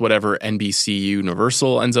 plus whatever NBC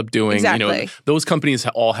Universal ends up doing. Exactly. Those companies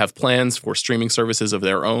all have plans for streaming services of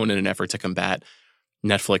their own in an effort to combat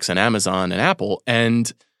Netflix and Amazon and Apple.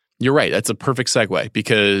 And you're right. That's a perfect segue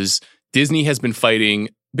because Disney has been fighting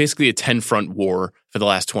basically a 10-front war for the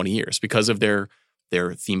last 20 years because of their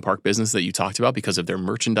theme park business that you talked about, because of their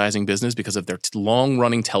merchandising business, because of their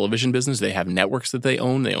long-running television business. They have networks that they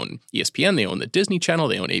own. They own ESPN. They own the Disney Channel.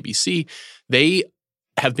 They own ABC. They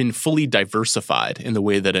have been fully diversified in the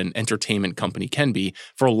way that an entertainment company can be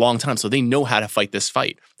for a long time. So they know how to fight this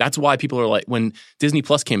fight. That's why people are like, when Disney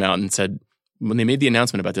Plus came out and said, when they made the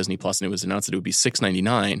announcement about Disney Plus and it was announced that it would be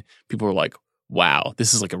 $6.99, people were like, wow,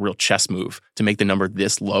 this is like a real chess move to make the number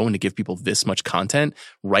this low and to give people this much content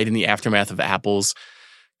right in the aftermath of Apple's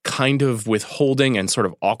kind of withholding and sort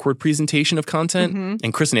of awkward presentation of content. Mm-hmm.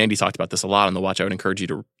 And Chris and Andy talked about this a lot on The Watch. I would encourage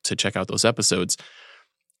you to check out those episodes.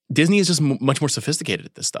 Disney is just much more sophisticated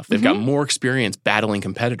at this stuff. They've got more experience battling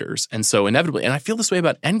competitors. And so inevitably, and I feel this way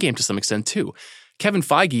about Endgame to some extent too, Kevin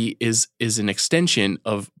Feige is an extension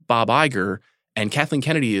of Bob Iger, and Kathleen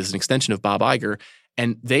Kennedy is an extension of Bob Iger.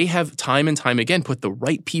 And they have time and time again put the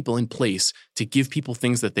right people in place to give people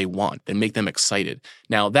things that they want and make them excited.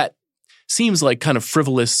 Now, that seems like kind of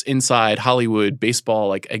frivolous inside Hollywood baseball,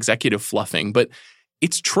 like executive fluffing, but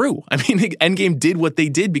it's true. I mean, Endgame did what they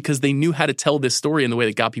did because they knew how to tell this story in the way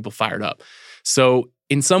that got people fired up. So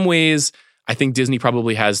in some ways, I think Disney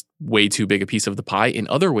probably has way too big a piece of the pie. In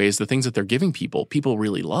other ways, the things that they're giving people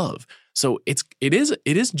really love. So it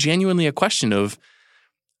is genuinely a question of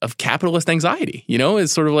capitalist anxiety. You know,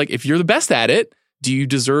 it's sort of like, if you're the best at it, do you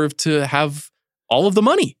deserve to have all of the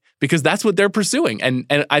money? Because that's what they're pursuing. And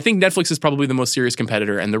I think Netflix is probably the most serious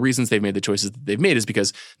competitor. And the reasons they've made the choices that they've made is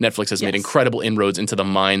because Netflix has made incredible inroads into the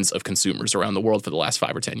minds of consumers around the world for the last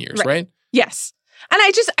 5 or 10 years, right? Yes. And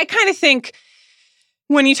I kind of think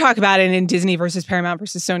when you talk about it in Disney versus Paramount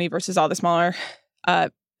versus Sony versus all the smaller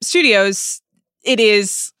studios, it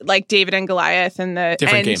is like David and Goliath and the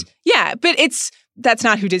different game. Yeah, but that's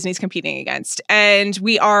not who Disney's competing against. And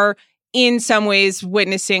we are in some ways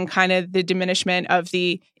witnessing kind of the diminishment of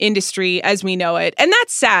the industry as we know it. And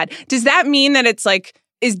that's sad. Does that mean that it's like,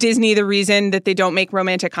 is Disney the reason that they don't make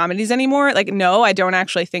romantic comedies anymore? Like, no, I don't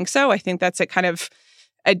actually think so. I think that's a kind of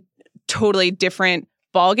a totally different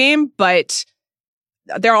ballgame, but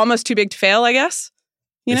they're almost too big to fail, I guess.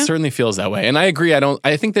 You know? It certainly feels that way. And I agree.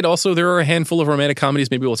 I think that also there are a handful of romantic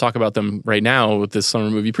comedies. Maybe we'll talk about them right now with this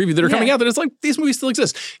summer movie preview that are coming out. That it's like, these movies still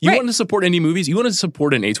exist. You want to support indie movies? You want to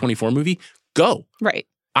support an A24 movie? Go. Right.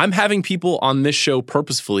 I'm having people on this show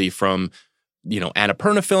purposefully from,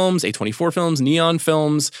 Annapurna Films, A24 Films, Neon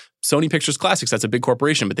Films, Sony Pictures Classics. That's a big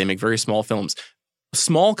corporation, but they make very small films.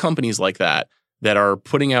 Small companies like that are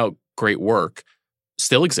putting out great work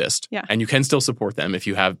still exist. Yeah. And you can still support them if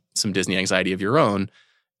you have some Disney anxiety of your own.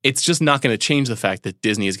 It's just not going to change the fact that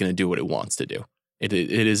Disney is going to do what it wants to do. It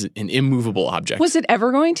is an immovable object. Was it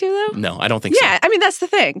ever going to, though? No, I don't think so. Yeah, I mean, that's the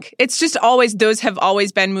thing. It's just those have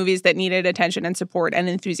always been movies that needed attention and support and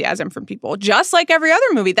enthusiasm from people. Just like every other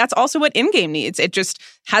movie. That's also what Endgame needs. It just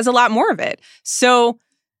has a lot more of it. So,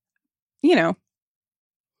 You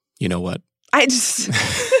know what? I just...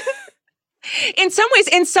 In some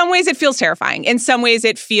ways it feels terrifying. In some ways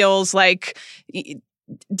it feels like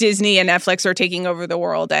Disney and Netflix are taking over the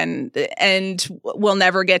world and we'll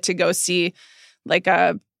never get to go see like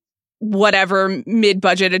a whatever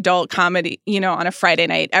mid-budget adult comedy, on a Friday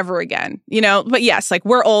night ever again. But yes, like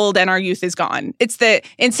we're old and our youth is gone.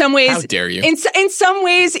 In some ways, how dare you? In some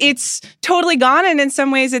ways it's totally gone, and in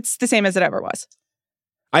some ways it's the same as it ever was.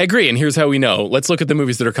 I agree, and here's how we know. Let's look at the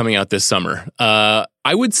movies that are coming out this summer. I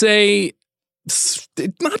would say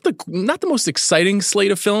not the most exciting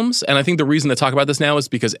slate of films, and I think the reason to talk about this now is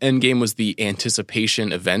because Endgame was the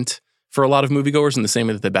anticipation event for a lot of moviegoers, in the same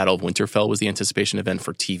way that the Battle of Winterfell was the anticipation event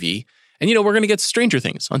for TV. And we're going to get Stranger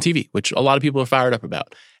Things on TV, which a lot of people are fired up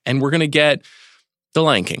about, and we're going to get The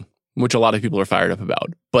Lion King, which a lot of people are fired up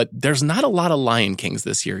about. But there's not a lot of Lion Kings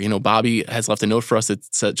this year. Bobby has left a note for us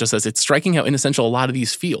that just says it's striking how inessential a lot of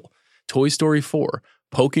these feel. Toy Story 4,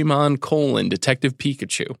 Pokemon: Detective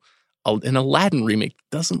Pikachu. An Aladdin remake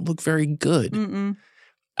doesn't look very good. Mm-mm.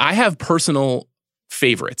 I have personal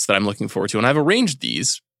favorites that I'm looking forward to, and I've arranged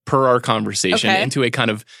these per our conversation into a kind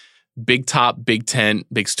of big top, big tent,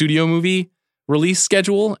 big studio movie release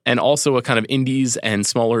schedule, and also a kind of indies and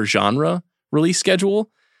smaller genre release schedule.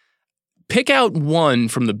 Pick out one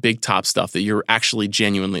from the big top stuff that you're actually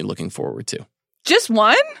genuinely looking forward to. Just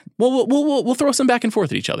one? Well, we'll throw some back and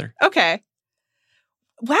forth at each other. Okay.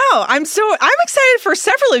 Wow, I'm excited for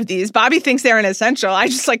several of these. Bobby thinks they're an essential. I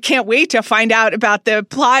just can't wait to find out about the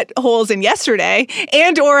plot holes in Yesterday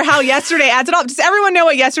and or how Yesterday adds it up. Does everyone know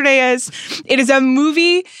what Yesterday is? It is a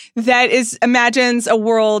movie that imagines a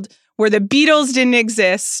world where the Beatles didn't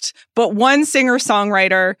exist, but one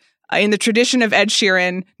singer-songwriter in the tradition of Ed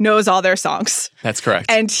Sheeran knows all their songs. That's correct.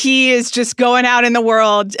 And he is just going out in the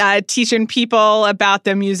world teaching people about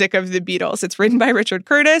the music of the Beatles. It's written by Richard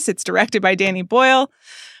Curtis. It's directed by Danny Boyle.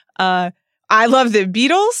 I love the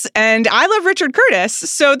Beatles and I love Richard Curtis.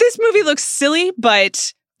 So this movie looks silly,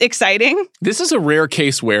 but exciting. This is a rare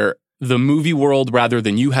case where the movie world, rather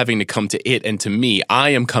than you having to come to it and to me,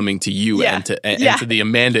 I am coming to you and to the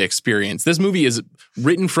Amanda experience. This movie is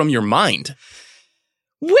written from your mind.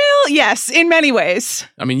 Well, yes, in many ways.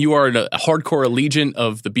 I mean, you are a hardcore allegiant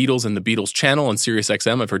of the Beatles and the Beatles channel on Sirius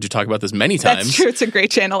XM. I've heard you talk about this many times. That's true. It's a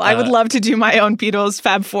great channel. I would love to do my own Beatles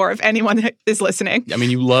Fab Four if anyone is listening. I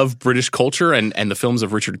mean, you love British culture and the films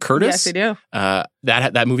of Richard Curtis. Yes, I do.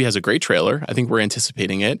 That movie has a great trailer. I think we're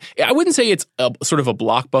anticipating it. I wouldn't say it's sort of a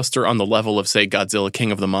blockbuster on the level of, say, Godzilla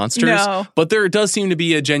King of the Monsters. No. But there does seem to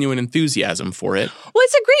be a genuine enthusiasm for it. Well,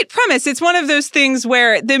 it's a great premise. It's one of those things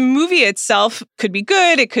where the movie itself could be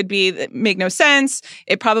good. It could be make no sense.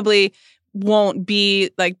 It probably won't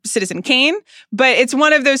be like Citizen Kane, but it's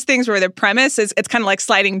one of those things where the premise is, it's kind of like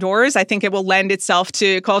sliding doors. I think it will lend itself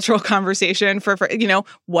to cultural conversation for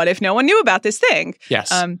what if no one knew about this thing?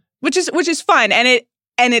 Yes. Which is fun. And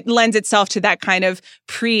it lends itself to that kind of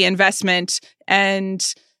pre-investment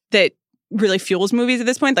and that really fuels movies at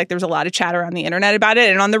this point. Like there's a lot of chatter on the internet about it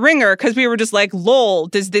and on The Ringer because we were just like, lol,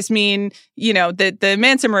 does this mean, that the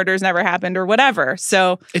Manson murders never happened or whatever?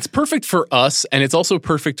 So it's perfect for us, and it's also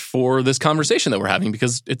perfect for this conversation that we're having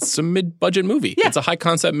because it's a mid-budget movie. Yeah. It's a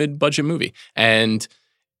high-concept mid-budget movie. And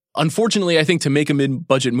unfortunately, I think to make a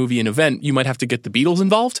mid-budget movie an event, you might have to get the Beatles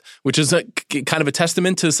involved, which is kind of a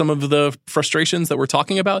testament to some of the frustrations that we're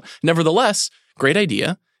talking about. Nevertheless, great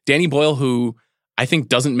idea. Danny Boyle, who I think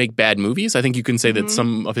doesn't make bad movies. I think you can say that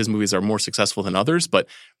some of his movies are more successful than others, but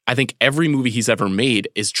I think every movie he's ever made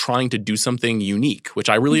is trying to do something unique, which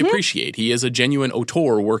I really appreciate. He is a genuine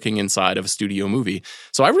auteur working inside of a studio movie.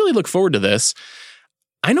 So I really look forward to this.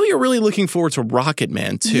 I know you're really looking forward to Rocket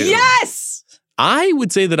Man too. Yes! I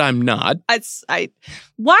would say that I'm not.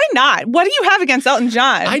 Why not? What do you have against Elton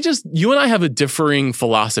John? You and I have a differing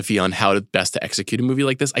philosophy on how best to execute a movie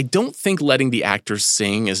like this. I don't think letting the actors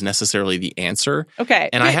sing is necessarily the answer. Okay.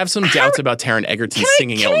 And I have some doubts about Taron Egerton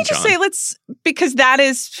singing Elton John. Can we just say, because that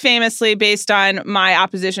is famously based on my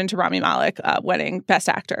opposition to Rami Malek winning Best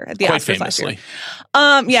Actor at the Quite Oscars famously.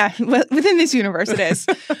 last year. Yeah, within this universe it is.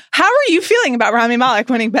 How are you feeling about Rami Malek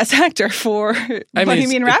winning Best Actor for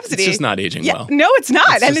Bohemian Rhapsody? It's just not aging well. No, it's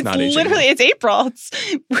not. It's literally, it's April.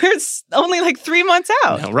 It's only like 3 months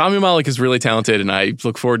out. No, Rami Malek is really talented, and I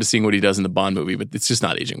look forward to seeing what he does in the Bond movie, but it's just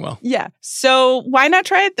not aging well. Yeah. So why not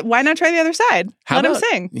try it? Why not try the other side? Let him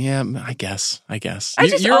sing. Yeah, I guess.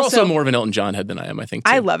 You're also more of an Elton John head than I am, I think,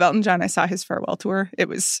 too. I love Elton John. I saw his farewell tour. It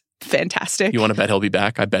was fantastic. You want to bet he'll be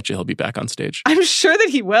back? I bet you he'll be back on stage. I'm sure that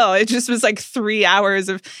he will. It just was like 3 hours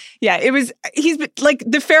of, he's like,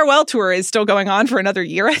 the farewell tour is still going on for another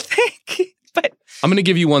year, I think. But I'm going to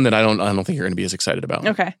give you one that I don't think you're going to be as excited about.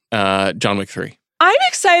 Okay. John Wick 3. I'm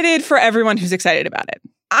excited for everyone who's excited about it.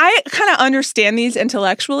 I kind of understand these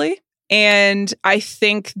intellectually, and I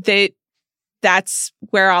think that that's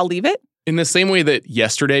where I'll leave it. In the same way that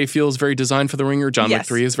Yesterday feels very designed for The Ringer, John Wick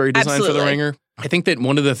 3 is very designed for The Ringer. I think that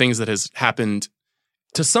one of the things that has happened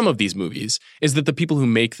to some of these movies is that the people who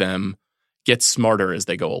make them get smarter as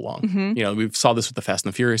they go along. We saw this with the Fast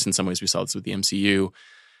and the Furious. In some ways, we saw this with the MCU.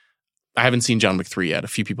 I haven't seen John Wick 3 yet. A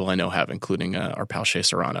few people I know have, including our pal Shea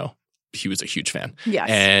Serrano. He was a huge fan. Yes.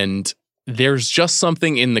 And there's just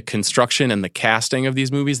something in the construction and the casting of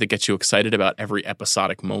these movies that gets you excited about every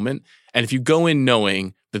episodic moment. And if you go in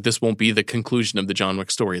knowing that this won't be the conclusion of the John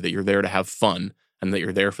Wick story, that you're there to have fun and that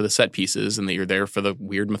you're there for the set pieces and that you're there for the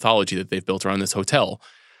weird mythology that they've built around this hotel,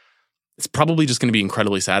 it's probably just going to be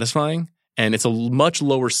incredibly satisfying. And it's a much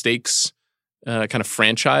lower stakes kind of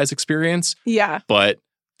franchise experience. Yeah. But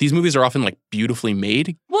these movies are often like beautifully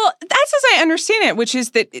made. Well, that's as I understand it, which is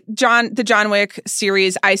that the John Wick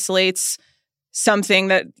series isolates something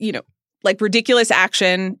that, like ridiculous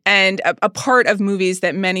action and a part of movies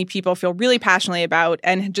that many people feel really passionately about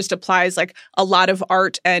and just applies like a lot of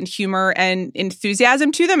art and humor and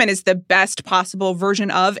enthusiasm to them and is the best possible version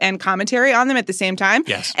of and commentary on them at the same time.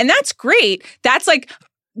 Yes. And that's great.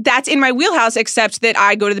 That's in my wheelhouse, except that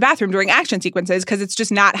I go to the bathroom during action sequences because it's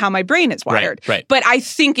just not how my brain is wired. Right. But I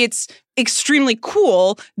think it's extremely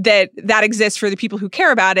cool that exists for the people who care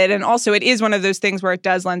about it. And also it is one of those things where it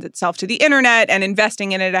does lend itself to the internet and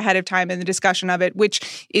investing in it ahead of time in the discussion of it,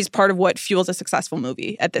 which is part of what fuels a successful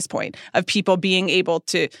movie at this point, of people being able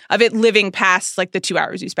to, of it living past like the 2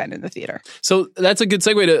 hours you spend in the theater. So that's a good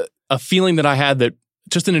segue to a feeling that I had, that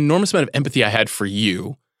just an enormous amount of empathy I had for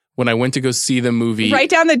you when I went to go see the movie. Write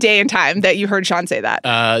down the day and time that you heard Sean say that.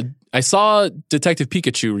 I saw Detective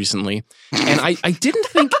Pikachu recently, and I didn't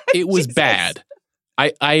think it was bad.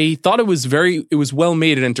 I thought it was well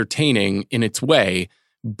made and entertaining in its way,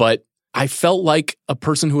 but I felt like a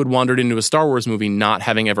person who had wandered into a Star Wars movie not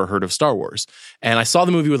having ever heard of Star Wars. And I saw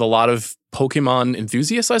the movie with a lot of Pokemon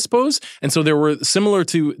enthusiasts, I suppose. And so there were, similar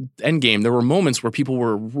to Endgame, there were moments where people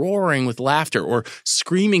were roaring with laughter or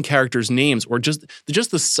screaming characters' names, or just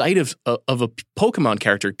the sight of a Pokemon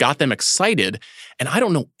character got them excited. And I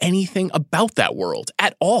don't know anything about that world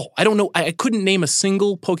at all. I don't know. I couldn't name a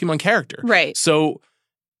single Pokemon character. Right. So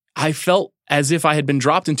I felt as if I had been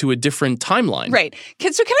dropped into a different timeline. Right.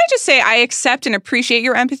 So can I just say I accept and appreciate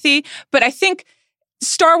your empathy, but I think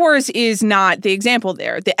Star Wars is not the example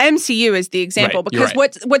there. The MCU is the example, right, because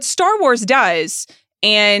what Star Wars does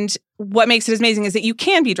and what makes it amazing is that you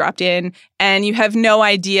can be dropped in and you have no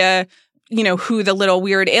idea, who the little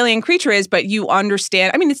weird alien creature is, but you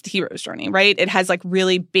understand. I mean, it's the hero's journey, right? It has like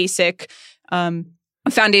really basic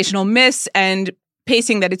foundational myths and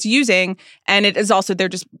pacing that it's using, and it is also, they're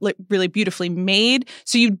just really beautifully made,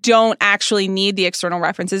 so you don't actually need the external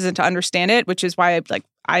references and to understand it, which is why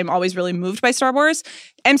I'm always really moved by Star Wars.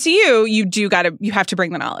 MCU, you have to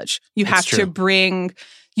bring the knowledge. You have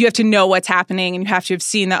to know what's happening, and you have to have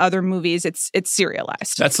seen the other movies. It's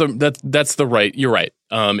serialized. You're right.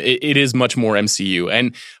 It is much more MCU,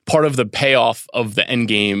 and part of the payoff of the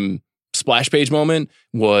Endgame splash page moment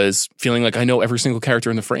was feeling like I know every single character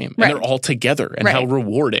in the frame, and they're all together, and how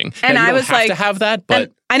rewarding. And I was have to have that,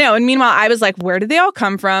 but I know. And meanwhile, I was like, where did they all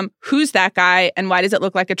come from? Who's that guy? And why does it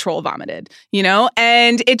look like a troll vomited?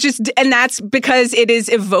 And and that's because it is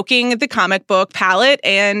evoking the comic book palette,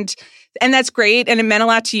 and that's great. And it meant a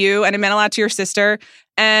lot to you, and it meant a lot to your sister.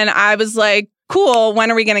 And I was like, cool.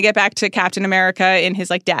 When are we going to get back to Captain America in his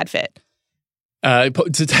dad fit?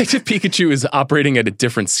 Detective Pikachu is operating at a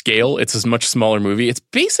different scale. It's a much smaller movie. It's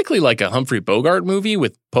basically like a Humphrey Bogart movie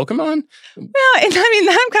with Pokemon. Well, and I mean,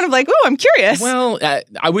 I'm kind of like, I'm curious. Well,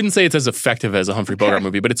 I wouldn't say it's as effective as a Humphrey Bogart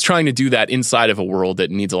movie, but it's trying to do that inside of a world that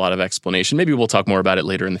needs a lot of explanation. Maybe we'll talk more about it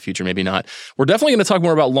later in the future, maybe not. We're definitely going to talk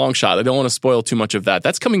more about Longshot. I don't want to spoil too much of that.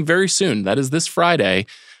 That's coming very soon. That is this Friday.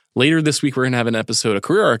 Later this week, we're going to have a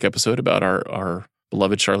career arc episode about our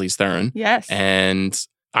beloved Charlize Theron. Yes. And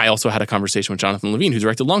I also had a conversation with Jonathan Levine, who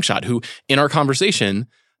directed Longshot, who in our conversation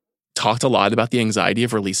talked a lot about the anxiety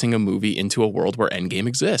of releasing a movie into a world where Endgame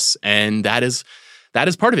exists. And that is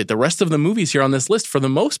part of it. The rest of the movies here on this list, for the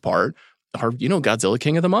most part, are, Godzilla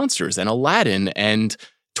King of the Monsters and Aladdin and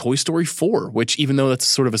Toy Story 4, which, even though that's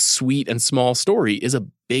sort of a sweet and small story, is a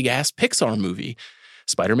big-ass Pixar movie.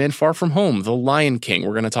 Spider-Man Far From Home, The Lion King.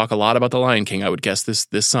 We're going to talk a lot about The Lion King, I would guess, this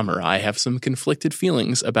summer. I have some conflicted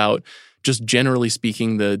feelings about, just generally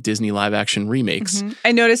speaking, the Disney live-action remakes. Mm-hmm.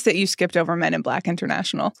 I noticed that you skipped over Men in Black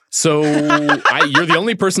International. So you're the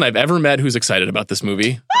only person I've ever met who's excited about this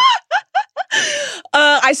movie.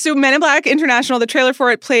 I saw Men in Black International. The trailer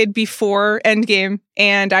for it played before Endgame,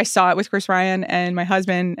 and I saw it with Chris Ryan and my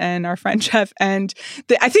husband and our friend Jeff. And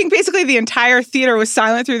I think basically the entire theater was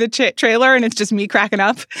silent through the trailer, and it's just me cracking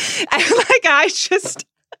up. I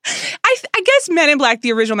guess Men in Black,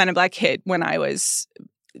 the original Men in Black, hit when I was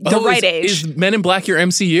the right age. Is Men in Black your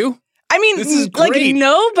MCU? I mean,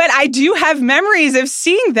 no, but I do have memories of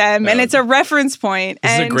seeing them, and it's a reference point.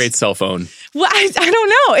 This is a great cell phone. Well, I don't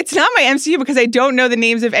know. It's not my MCU because I don't know the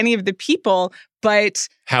names of any of the people, but...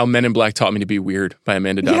 How Men in Black Taught Me to Be Weird by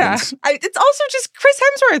Amanda Dobbins. Yeah. It's also just Chris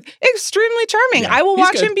Hemsworth. Extremely charming. Yeah. I will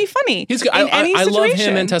watch him be funny. He's good. I love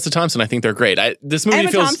him and Tessa Thompson. I think they're great. This movie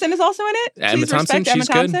Emma Thompson is also in it. Emma Thompson, she's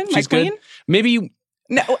good. She's good. Maybe...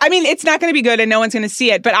 No, I mean, it's not going to be good and no one's going to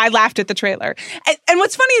see it, but I laughed at the trailer. And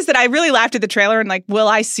what's funny is that I really laughed at the trailer and will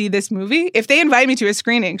I see this movie? If they invite me to a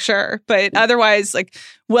screening, sure. But otherwise,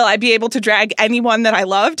 will I be able to drag anyone that I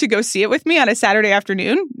love to go see it with me on a Saturday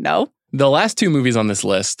afternoon? No. The last two movies on this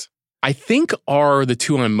list, I think, are the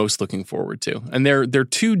two I'm most looking forward to. And they're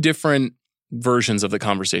two different versions of the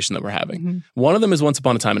conversation that we're having. Mm-hmm. One of them is Once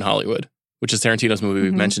Upon a Time in Hollywood, which is Tarantino's movie.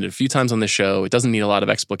 We've mentioned it a few times on this show. It doesn't need a lot of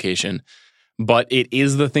explication. But it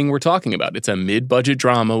is the thing we're talking about. It's a mid-budget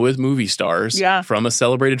drama with movie stars from a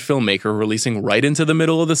celebrated filmmaker releasing right into the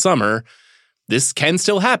middle of the summer. This can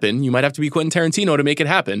still happen. You might have to be Quentin Tarantino to make it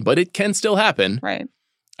happen, but it can still happen. Right.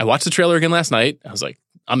 I watched the trailer again last night. I was like,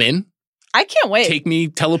 I'm in. I can't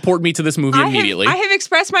wait. Teleport me to this movie immediately. I have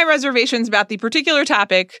expressed my reservations about the particular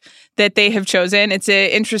topic that they have chosen. It's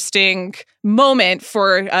an interesting moment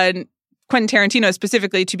for Quentin Tarantino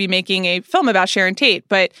specifically to be making a film about Sharon Tate.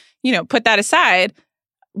 But, put that aside,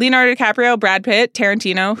 Leonardo DiCaprio, Brad Pitt,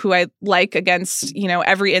 Tarantino, who I like against,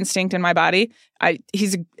 every instinct in my body.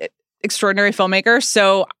 He's an extraordinary filmmaker.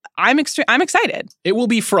 So I'm excited. It will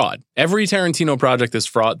be fraught. Every Tarantino project is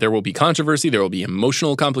fraught. There will be controversy. There will be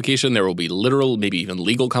emotional complication. There will be literal, maybe even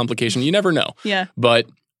legal complication. You never know. Yeah. But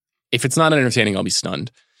if it's not entertaining, I'll be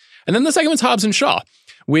stunned. And then the second one's Hobbs and Shaw,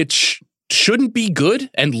 which shouldn't be good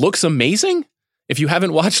and looks amazing. If you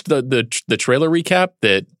haven't watched the trailer recap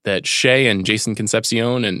that Shay and Jason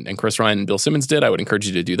Concepcion and Chris Ryan and Bill Simmons did, I would encourage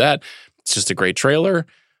you to do that. It's just a great trailer.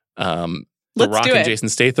 The Rock and Jason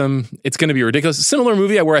Statham. It's going to be ridiculous. Similar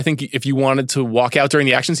movie where I think if you wanted to walk out during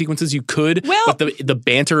the action sequences, you could. Well, but the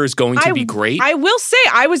banter is going to be great. I will say,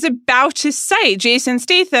 I was about to cite Jason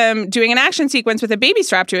Statham doing an action sequence with a baby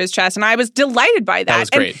strapped to his chest, and I was delighted by that. That was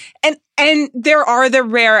great. And there are the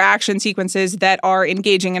rare action sequences that are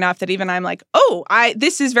engaging enough that even I'm like,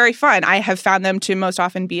 this is very fun. I have found them to most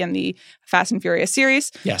often be in the Fast and Furious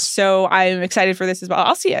series. Yes. So I'm excited for this as well.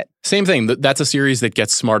 I'll see it. Same thing. That's a series that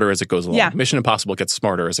gets smarter as it goes along. Yeah. Mission Impossible gets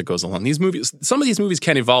smarter as it goes along. Some of these movies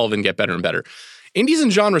can evolve and get better and better. Indies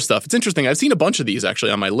and genre stuff. It's interesting. I've seen a bunch of these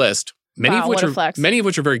actually on my list. Many of which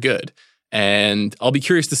are very good. And I'll be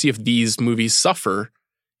curious to see if these movies suffer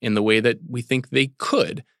in the way that we think they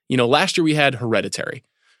could. Last year we had Hereditary.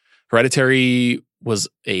 Hereditary was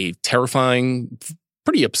a terrifying,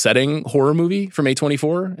 pretty upsetting horror movie from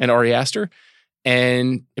A24 and Ari Aster.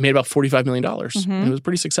 And it made about $45 million. Mm-hmm. And it was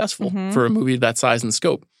pretty successful for a movie that size and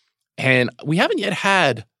scope. And we haven't yet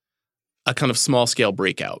had a kind of small scale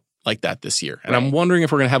breakout like that this year. And I'm wondering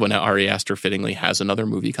if we're going to have one. Now, Ari Aster fittingly has another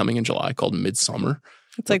movie coming in July called Midsummer.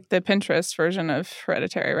 It's like the Pinterest version of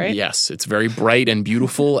Hereditary, right? Yes. It's very bright and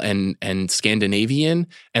beautiful and Scandinavian,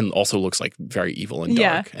 and also looks like very evil and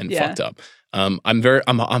dark and fucked up. I'm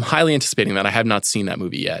highly anticipating that. I have not seen that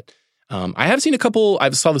movie yet. I have seen a couple. I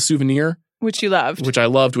saw The Souvenir. Which you loved. Which I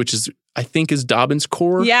loved, which I think is Dobbin's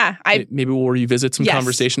core. Yeah. Maybe we'll revisit some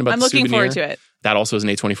conversation about The Souvenir. I'm looking forward to it. That also is an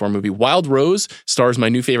A24 movie. Wild Rose stars my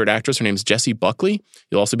new favorite actress. Her name's Jessie Buckley.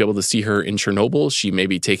 You'll also be able to see her in Chernobyl. She may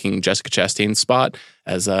be taking Jessica Chastain's spot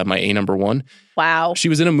as my A number one. Wow. She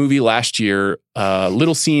was in a movie last year,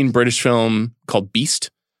 little seen British film called Beast.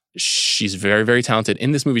 She's very, very talented.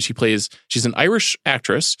 In this movie, she's an Irish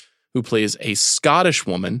actress who plays a Scottish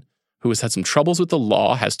woman who has had some troubles with the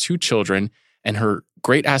law, has 2 children, and her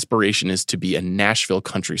great aspiration is to be a Nashville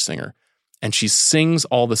country singer. And she sings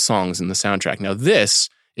all the songs in the soundtrack. Now, this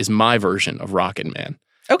is my version of Rocket Man.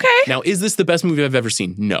 Okay. Now, is this the best movie I've ever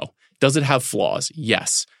seen? No. Does it have flaws?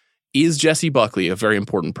 Yes. Is Jessie Buckley a very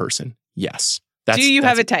important person? Yes. Do you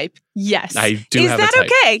have a type? Yes. I do have a type. Is that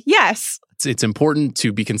okay? Yes. It's important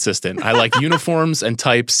to be consistent. I like uniforms and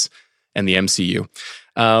types and the MCU.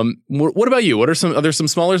 What about you? Are there some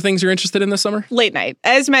smaller things you're interested in this summer? Late night.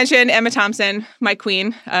 As mentioned, Emma Thompson, my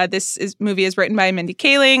queen. Movie is written by Mindy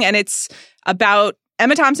Kaling, and it's about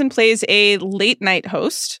Emma Thompson plays a late night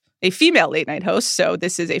host, a female late night host. So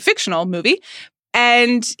this is a fictional movie.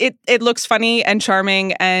 And it looks funny and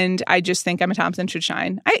charming, and I just think Emma Thompson should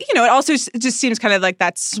shine. It also just seems kind of like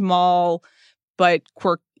that small but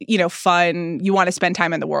fun, you want to spend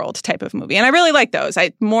time in the world type of movie. And I really like those.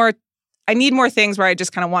 I need more things where I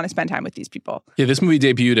just kind of want to spend time with these people. Yeah, this movie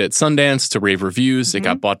debuted at Sundance to rave reviews. Mm-hmm. It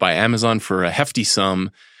got bought by Amazon for a hefty sum.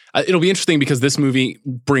 It'll be interesting because this movie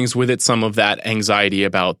brings with it some of that anxiety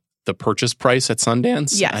about the purchase price at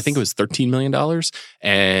Sundance. Yes. I think it was $13 million.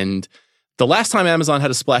 And the last time Amazon had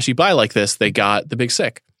a splashy buy like this, they got The Big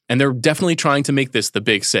Sick. And they're definitely trying to make this the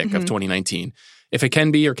Big Sick of 2019. If it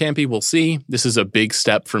can be or can't be, we'll see. This is a big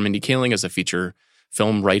step for Mindy Kaling as a feature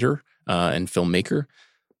film writer and filmmaker.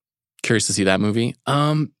 Curious to see that movie.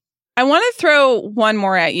 I want to throw one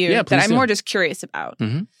more at you that I'm do. more just curious about.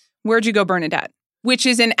 Mm-hmm. Where'd You Go, Bernadette? Which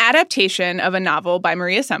is an adaptation of a novel by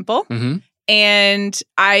Maria Semple. Mm-hmm. And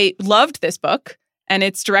I loved this book. And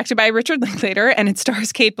it's directed by Richard Linklater, and it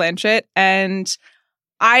stars Cate Blanchett. And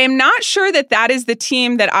I am not sure that is the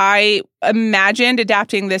team that I imagined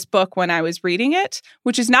adapting this book when I was reading it,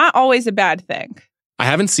 which is not always a bad thing. I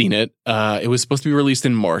haven't seen it. It was supposed to be released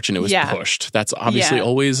in March, and it was pushed. That's obviously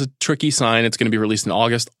always a tricky sign. It's going to be released in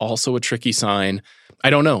August, also a tricky sign. I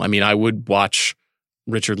don't know. I mean, I would watch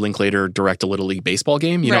Richard Linklater direct a Little League baseball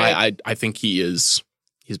game. I think he's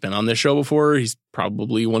been on this show before. He's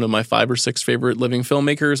probably one of my 5 or 6 favorite living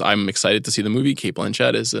filmmakers. I'm excited to see the movie. Cate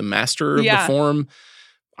Blanchett is a master of the form.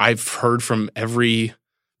 I've heard from every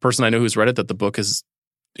person I know who's read it that the book is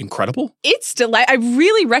incredible. It's delightful. I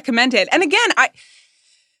really recommend it. And again,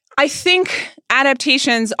 I think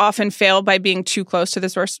adaptations often fail by being too close to the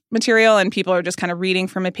source material, and people are just kind of reading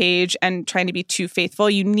from a page and trying to be too faithful.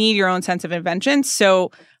 You need your own sense of invention.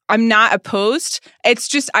 So I'm not opposed. It's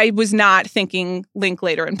just I was not thinking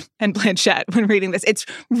Linklater and Blanchett when reading this. It's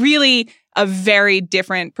really a very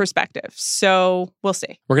different perspective. So we'll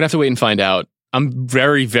see. We're going to have to wait and find out. I'm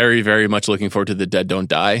very, very, very much looking forward to The Dead Don't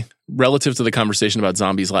Die. Relative to the conversation about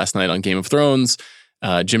zombies last night on Game of Thrones,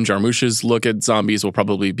 Jim Jarmusch's look at zombies will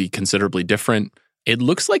probably be considerably different. It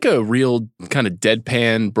looks like a real kind of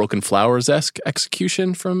deadpan Broken Flowers-esque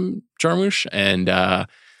execution from Jarmusch, and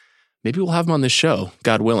maybe we'll have him on this show,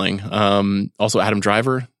 God willing. Also, Adam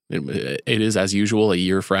Driver. It is, as usual, a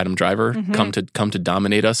year for Adam Driver. Come to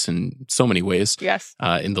dominate us in so many ways. Yes.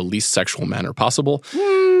 In the least sexual manner possible.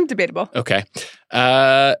 Debatable. Okay.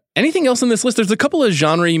 Anything else on this list? There's a couple of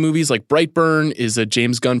genre movies, like Brightburn is a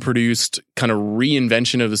James Gunn produced kind of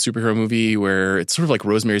reinvention of the superhero movie where it's sort of like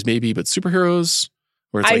Rosemary's Baby, but superheroes,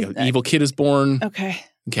 where it's like an evil kid is born. Okay.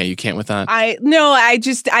 Okay, you can't with that. I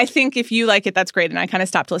think if you like it, that's great. And I kind of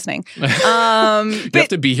stopped listening. You have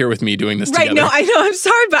to be here with me doing this right, together. No, I know. I'm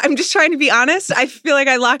sorry, but I'm just trying to be honest. I feel like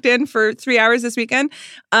I locked in for 3 hours this weekend.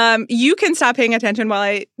 You can stop paying attention while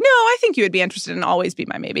I think you would be interested in Always Be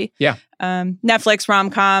My Maybe. Yeah. Netflix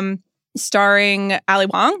rom-com starring Ali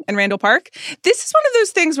Wong and Randall Park. This is one of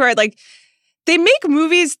those things where they make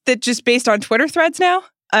movies that just based on Twitter threads now.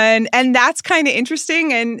 And that's kind of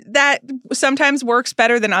interesting, and that sometimes works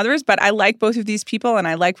better than others, but I like both of these people, and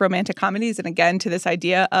I like romantic comedies. And again, to this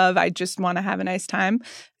idea of I just want to have a nice time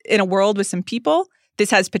in a world with some people,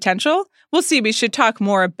 this has potential. We'll see. We should talk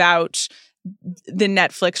more about the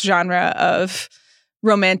Netflix genre of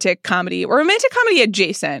romantic comedy or romantic comedy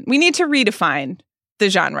adjacent. We need to redefine the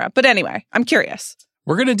genre. But anyway, I'm curious.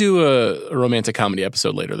 We're going to do a romantic comedy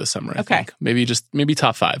episode later this summer, I think. Maybe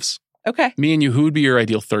top fives. Okay. Me and you, who would be your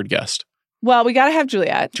ideal third guest? Well, we got to have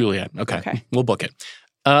Juliet. Juliet. Okay. We'll book it.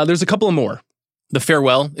 There's a couple of more. The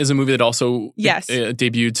Farewell is a movie that also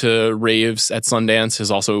debuted to raves at Sundance, is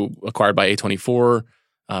also acquired by A24.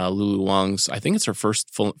 Lulu Wang's, I think it's her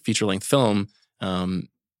first full feature-length film.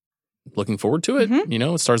 Looking forward to it. You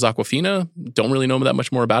know, it stars Awkwafina. Don't really know that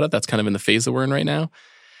much more about it. That's kind of in the phase that we're in right now.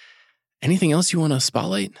 Anything else you want to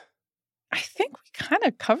spotlight? I think we kind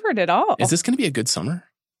of covered it all. Is this going to be a good summer?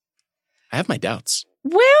 I have my doubts.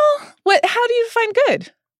 Well, how do you define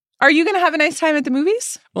good? Are you going to have a nice time at the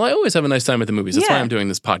movies? Well, I always have a nice time at the movies. That's why I'm doing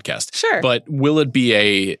this podcast. Sure. But will it be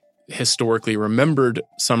a historically remembered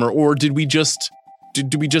summer, or did we just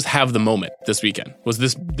have the moment this weekend? Was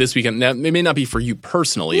this weekend? Now, it may not be for you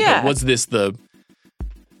personally, but was this the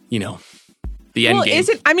end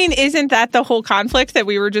game? Isn't that the whole conflict that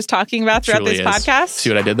we were just talking about throughout this podcast? See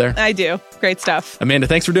what I did there? I do. Great stuff. Amanda,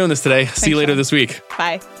 thanks for doing this today. See you later this week.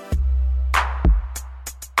 Bye.